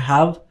work I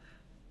have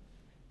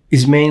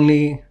is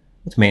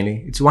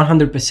it's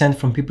 100%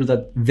 from people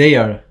that they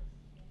are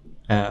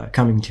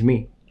coming to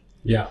me.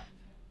 Yeah.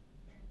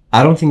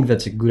 I don't think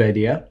that's a good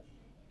idea.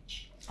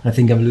 I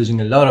think I'm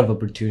losing a lot of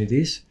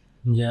opportunities.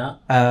 Yeah.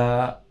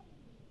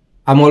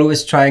 I'm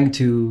always trying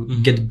to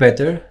get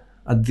better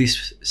at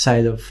this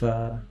side of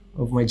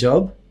my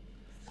job,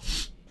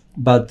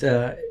 but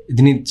it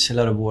needs a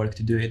lot of work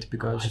to do it,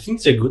 because I think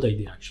it's a good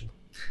idea actually.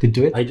 To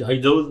do it?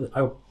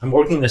 I'm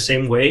working the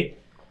same way,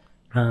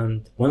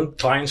 and when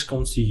clients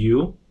come to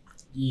you,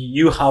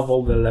 you have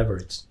all the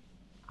leverage.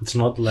 It's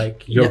not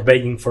like you're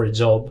begging for a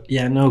job.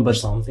 Yeah, no, but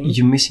something.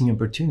 You're missing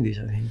opportunities,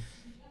 I think.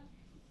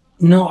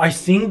 No, I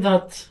think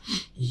that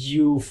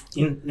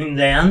in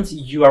the end,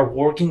 you are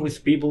working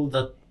with people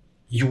that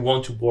you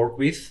want to work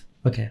with.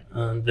 Okay.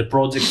 And the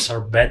projects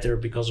are better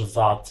because of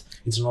that.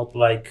 It's not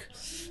like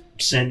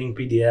sending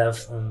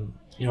PDF and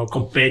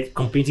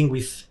competing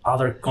with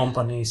other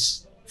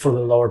companies for the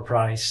lower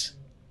price.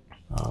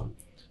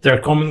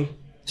 They're coming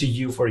to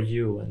you for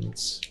you, and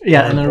it's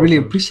and I really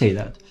appreciate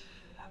that.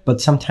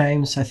 But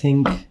sometimes I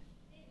think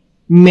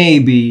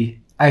maybe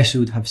I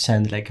should have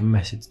sent a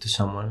message to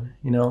someone,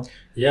 you know?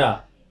 Yeah.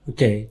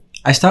 Okay.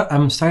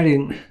 I'm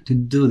starting to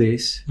do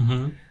this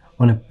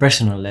on a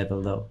personal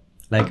level, though.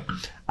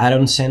 I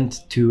don't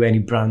send to any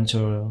branch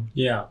or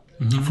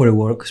for a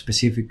work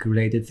specific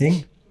related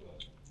thing.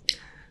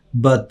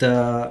 But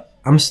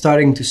I'm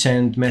starting to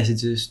send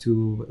messages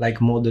to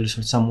models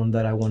or someone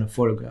that I want to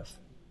photograph.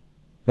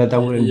 That I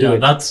wouldn't do it.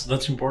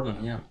 That's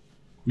important. Yeah,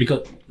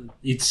 because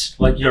it's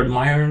you're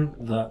admiring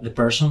the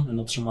person, and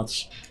not so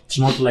much. It's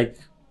not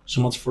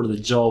so much for the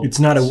job. It's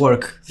not a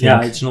work thing.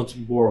 Yeah, it's not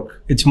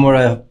work. It's more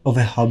of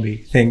a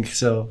hobby thing.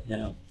 So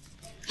yeah.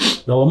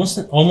 Well,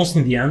 almost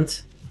in the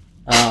end,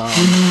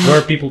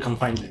 where people can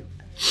find you.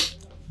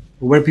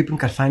 Where people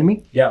can find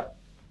me? Yeah.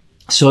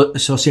 So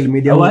social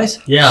media wise?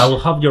 Yeah, I will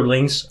have your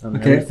links and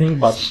everything.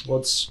 But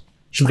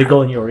should they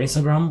go on your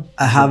Instagram?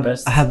 I have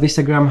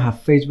Instagram, I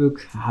have Facebook,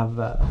 I have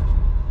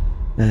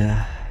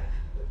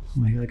oh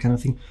my God, I cannot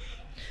think.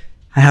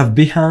 I have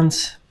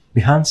Behance.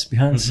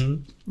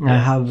 I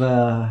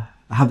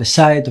have a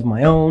site of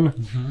my own.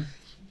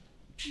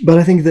 But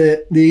I think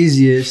the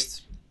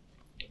easiest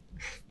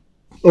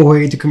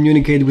way to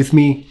communicate with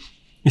me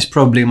is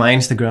probably my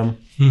Instagram.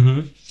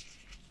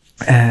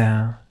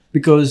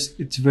 Because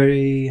it's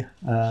very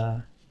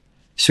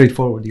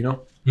straightforward, you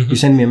know? You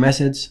send me a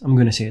message, I'm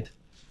gonna see it.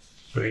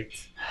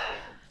 Great.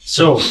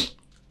 So,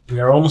 we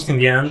are almost in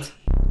the end.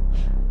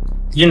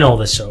 You know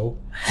the show.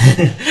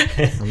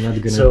 I'm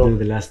not gonna do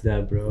the last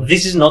dab, bro.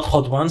 This is not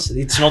Hot Ones.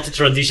 It's not a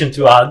tradition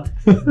to add,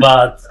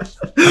 but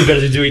I'm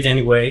gonna do it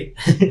anyway.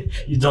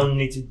 You don't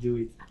need to do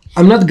it.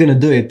 I'm not gonna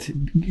do it.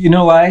 You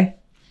know why?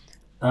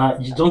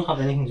 You don't have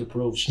anything to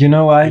prove. You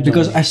know why?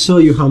 Because I saw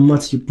you how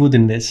much you put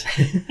in this.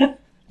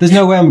 There's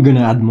no way I'm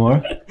gonna add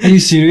more. Are you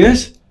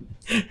serious?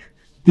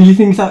 Do you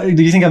think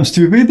I'm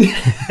stupid?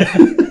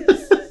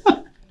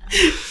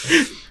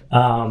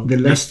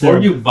 Before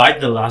you bite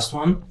the last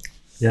one,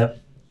 yeah,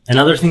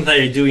 Another thing that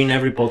I do in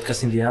every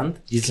podcast in the end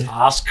is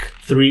ask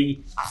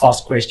 3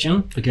 fast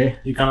questions. Okay.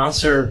 You can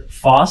answer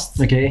fast,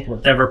 Okay.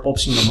 whatever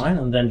pops in your mind,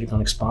 and then you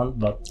can expand.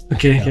 But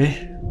Okay. yeah. Okay.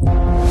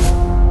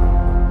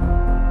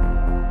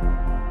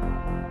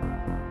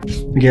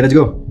 Okay. Let's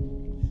go.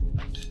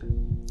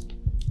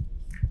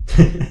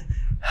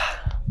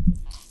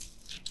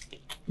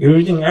 You're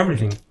eating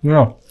everything.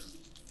 No.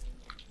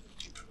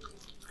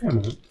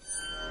 Come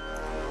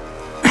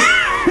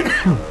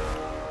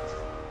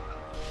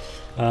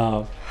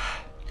on.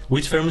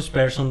 Which famous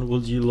person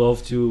would you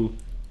love to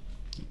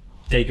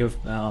take a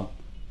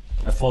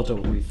photo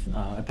with,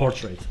 a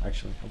portrait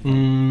actually of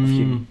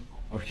him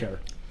or her?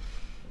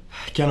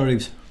 Keanu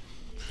Reeves.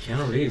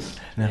 Keanu Reeves.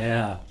 Yeah.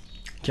 Yeah.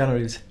 Keanu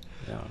Reeves.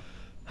 Yeah.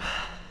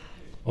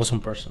 Awesome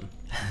person.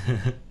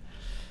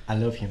 I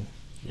love him.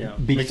 Yeah.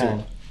 Big me fan.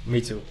 Too.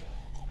 Me too.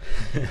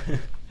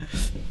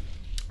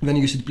 Then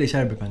you should play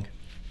Cyberpunk.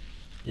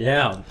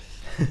 Yeah.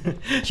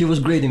 He was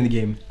great in the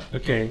game.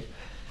 Okay.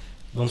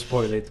 Don't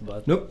spoil it,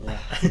 but Nope.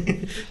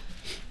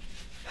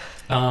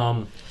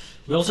 yeah.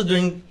 We're also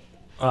doing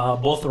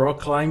both rock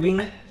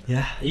climbing.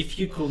 Yeah. If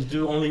you could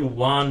do only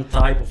one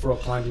type of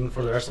rock climbing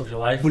for the rest of your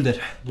life, Boulder.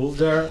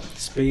 boulder,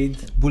 speed,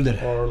 Boulder.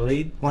 or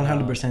lead,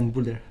 100%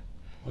 Boulder.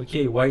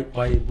 Okay, why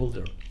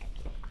boulder?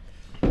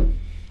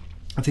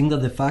 I think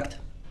that the fact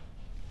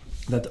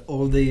that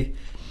all the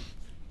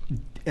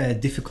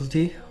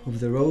difficulty of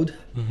the road,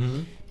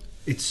 Mm-hmm.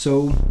 it's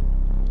so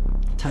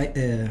tight,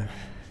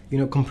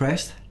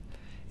 compressed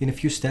in a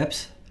few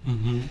steps,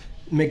 Mm-hmm.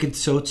 make it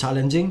so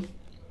challenging.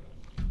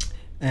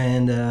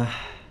 And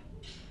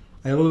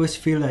I always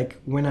feel like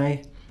when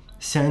I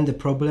send a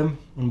problem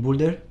on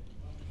Boulder,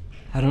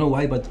 I don't know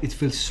why, but it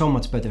feels so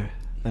much better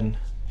than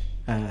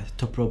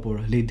top rope or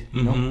lead,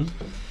 you know?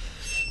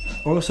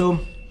 Mm-hmm. Also,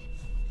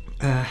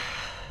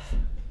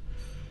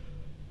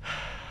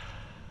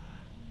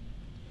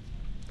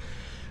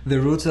 the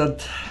routes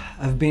that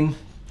I've been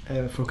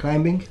for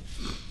climbing,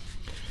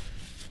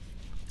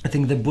 I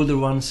think the Boulder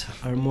ones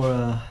are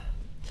more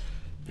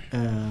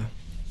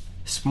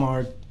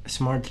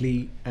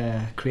smartly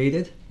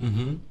created.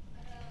 Mm-hmm.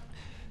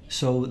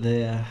 So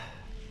the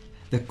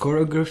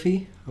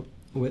choreography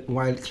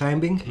while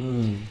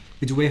climbing,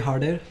 it's way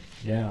harder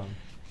Yeah.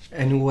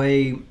 and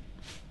way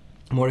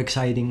more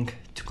exciting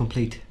to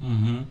complete.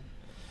 Mm-hmm.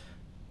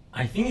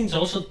 I think it's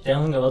also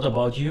telling a lot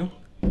about you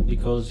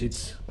because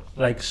it's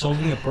like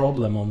solving a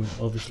problem,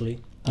 obviously.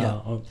 Yeah.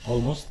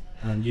 Almost,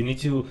 and you need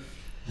to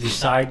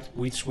decide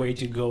which way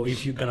to go.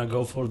 If you're gonna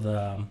go for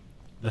the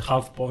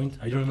half point,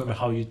 I don't remember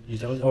how you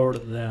tell it, or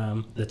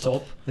the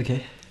top.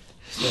 Okay.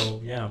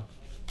 So yeah,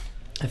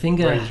 I think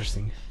very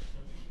interesting.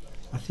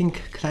 I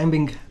think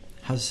climbing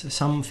has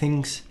some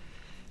things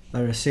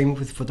that are same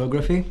with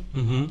photography,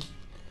 Mm-hmm.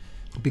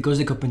 because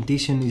the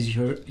competition is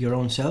your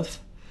own self,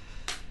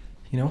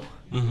 you know.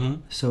 Mm-hmm.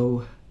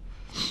 So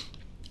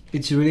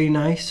it's really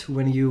nice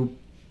when you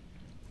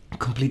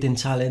complete a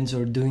challenge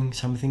or doing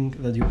something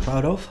that you're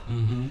proud of,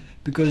 Mm-hmm.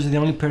 because the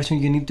only person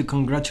you need to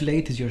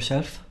congratulate is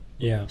yourself.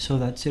 Yeah. So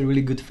that's a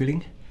really good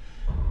feeling.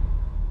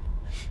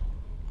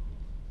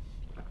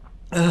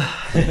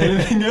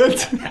 Anything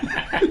else?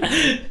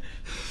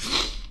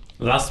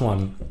 Last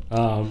one.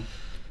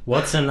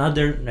 What's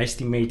another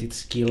estimated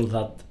skill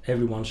that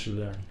everyone should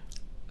learn?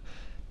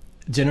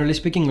 Generally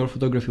speaking, or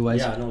photography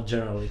wise? Yeah, no,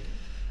 generally.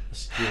 A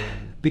skill.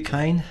 Be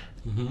kind.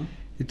 Mm-hmm.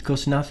 It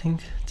costs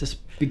nothing. Just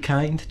be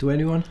kind to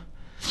anyone.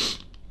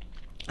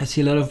 I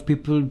see a lot of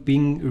people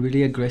being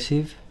really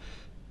aggressive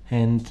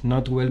and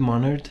not well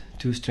mannered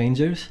to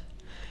strangers,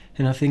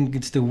 and I think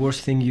it's the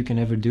worst thing you can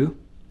ever do.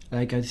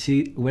 Like I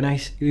see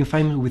if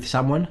I'm with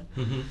someone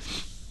Mm-hmm.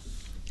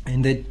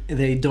 and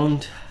they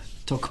don't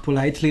talk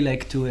politely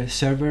like to a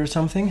server or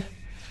something,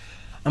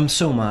 I'm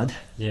so mad.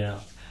 Yeah.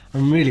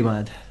 I'm really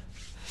mad.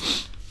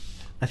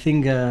 I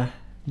think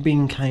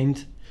being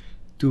kind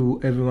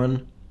to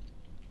everyone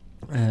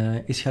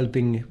is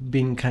helping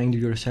being kind to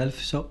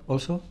yourself.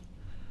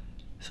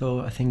 So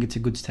I think it's a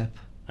good step.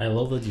 I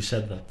love that you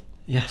said that.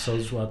 Yeah.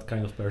 Shows what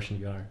kind of person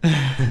you are.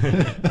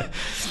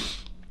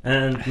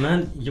 And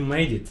man, you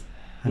made it.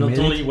 I Not made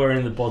only it. were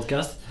in the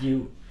podcast,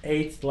 you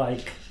ate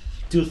like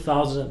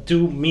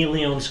 2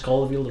 million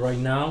Scoville right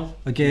now.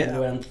 Okay, You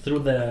went through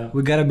the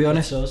We gotta be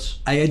honest. sauce.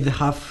 I ate the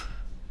half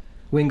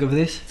wing of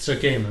this, It's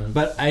okay, man.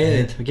 but I ate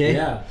it. Okay.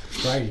 Yeah,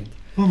 try it.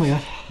 Oh my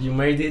god. You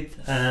made it,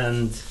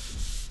 and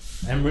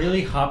I'm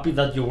really happy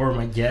that you were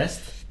my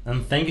guest.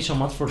 And thank you so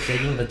much for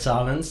taking the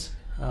challenge,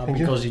 Thank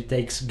you. because it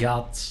takes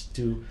guts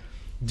to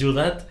do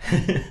that.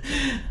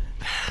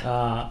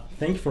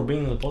 Thank you for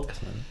being on the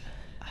podcast, man.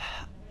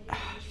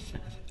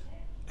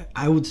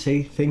 I would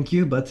say thank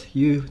you, but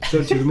you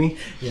tortured me,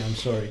 Yeah, I'm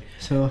sorry.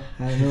 so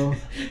I don't know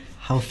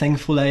how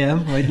thankful I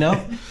am right now.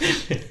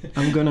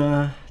 I'm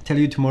gonna tell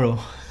you tomorrow.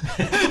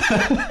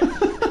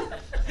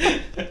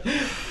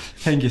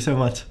 Thank you so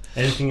much.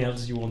 Anything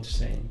else you want to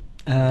say?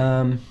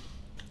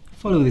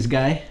 Follow this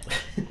guy.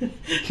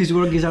 His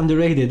work is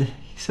underrated.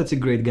 He's such a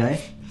great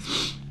guy.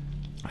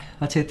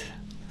 That's it.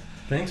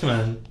 Thanks,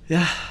 man.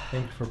 Yeah.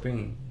 Thank you for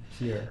being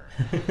here.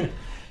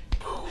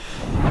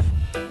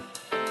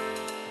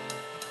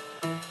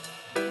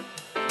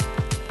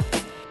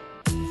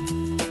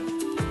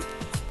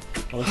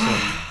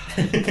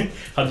 Awesome.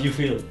 How do you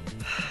feel?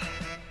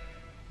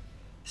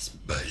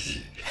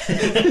 Spicy.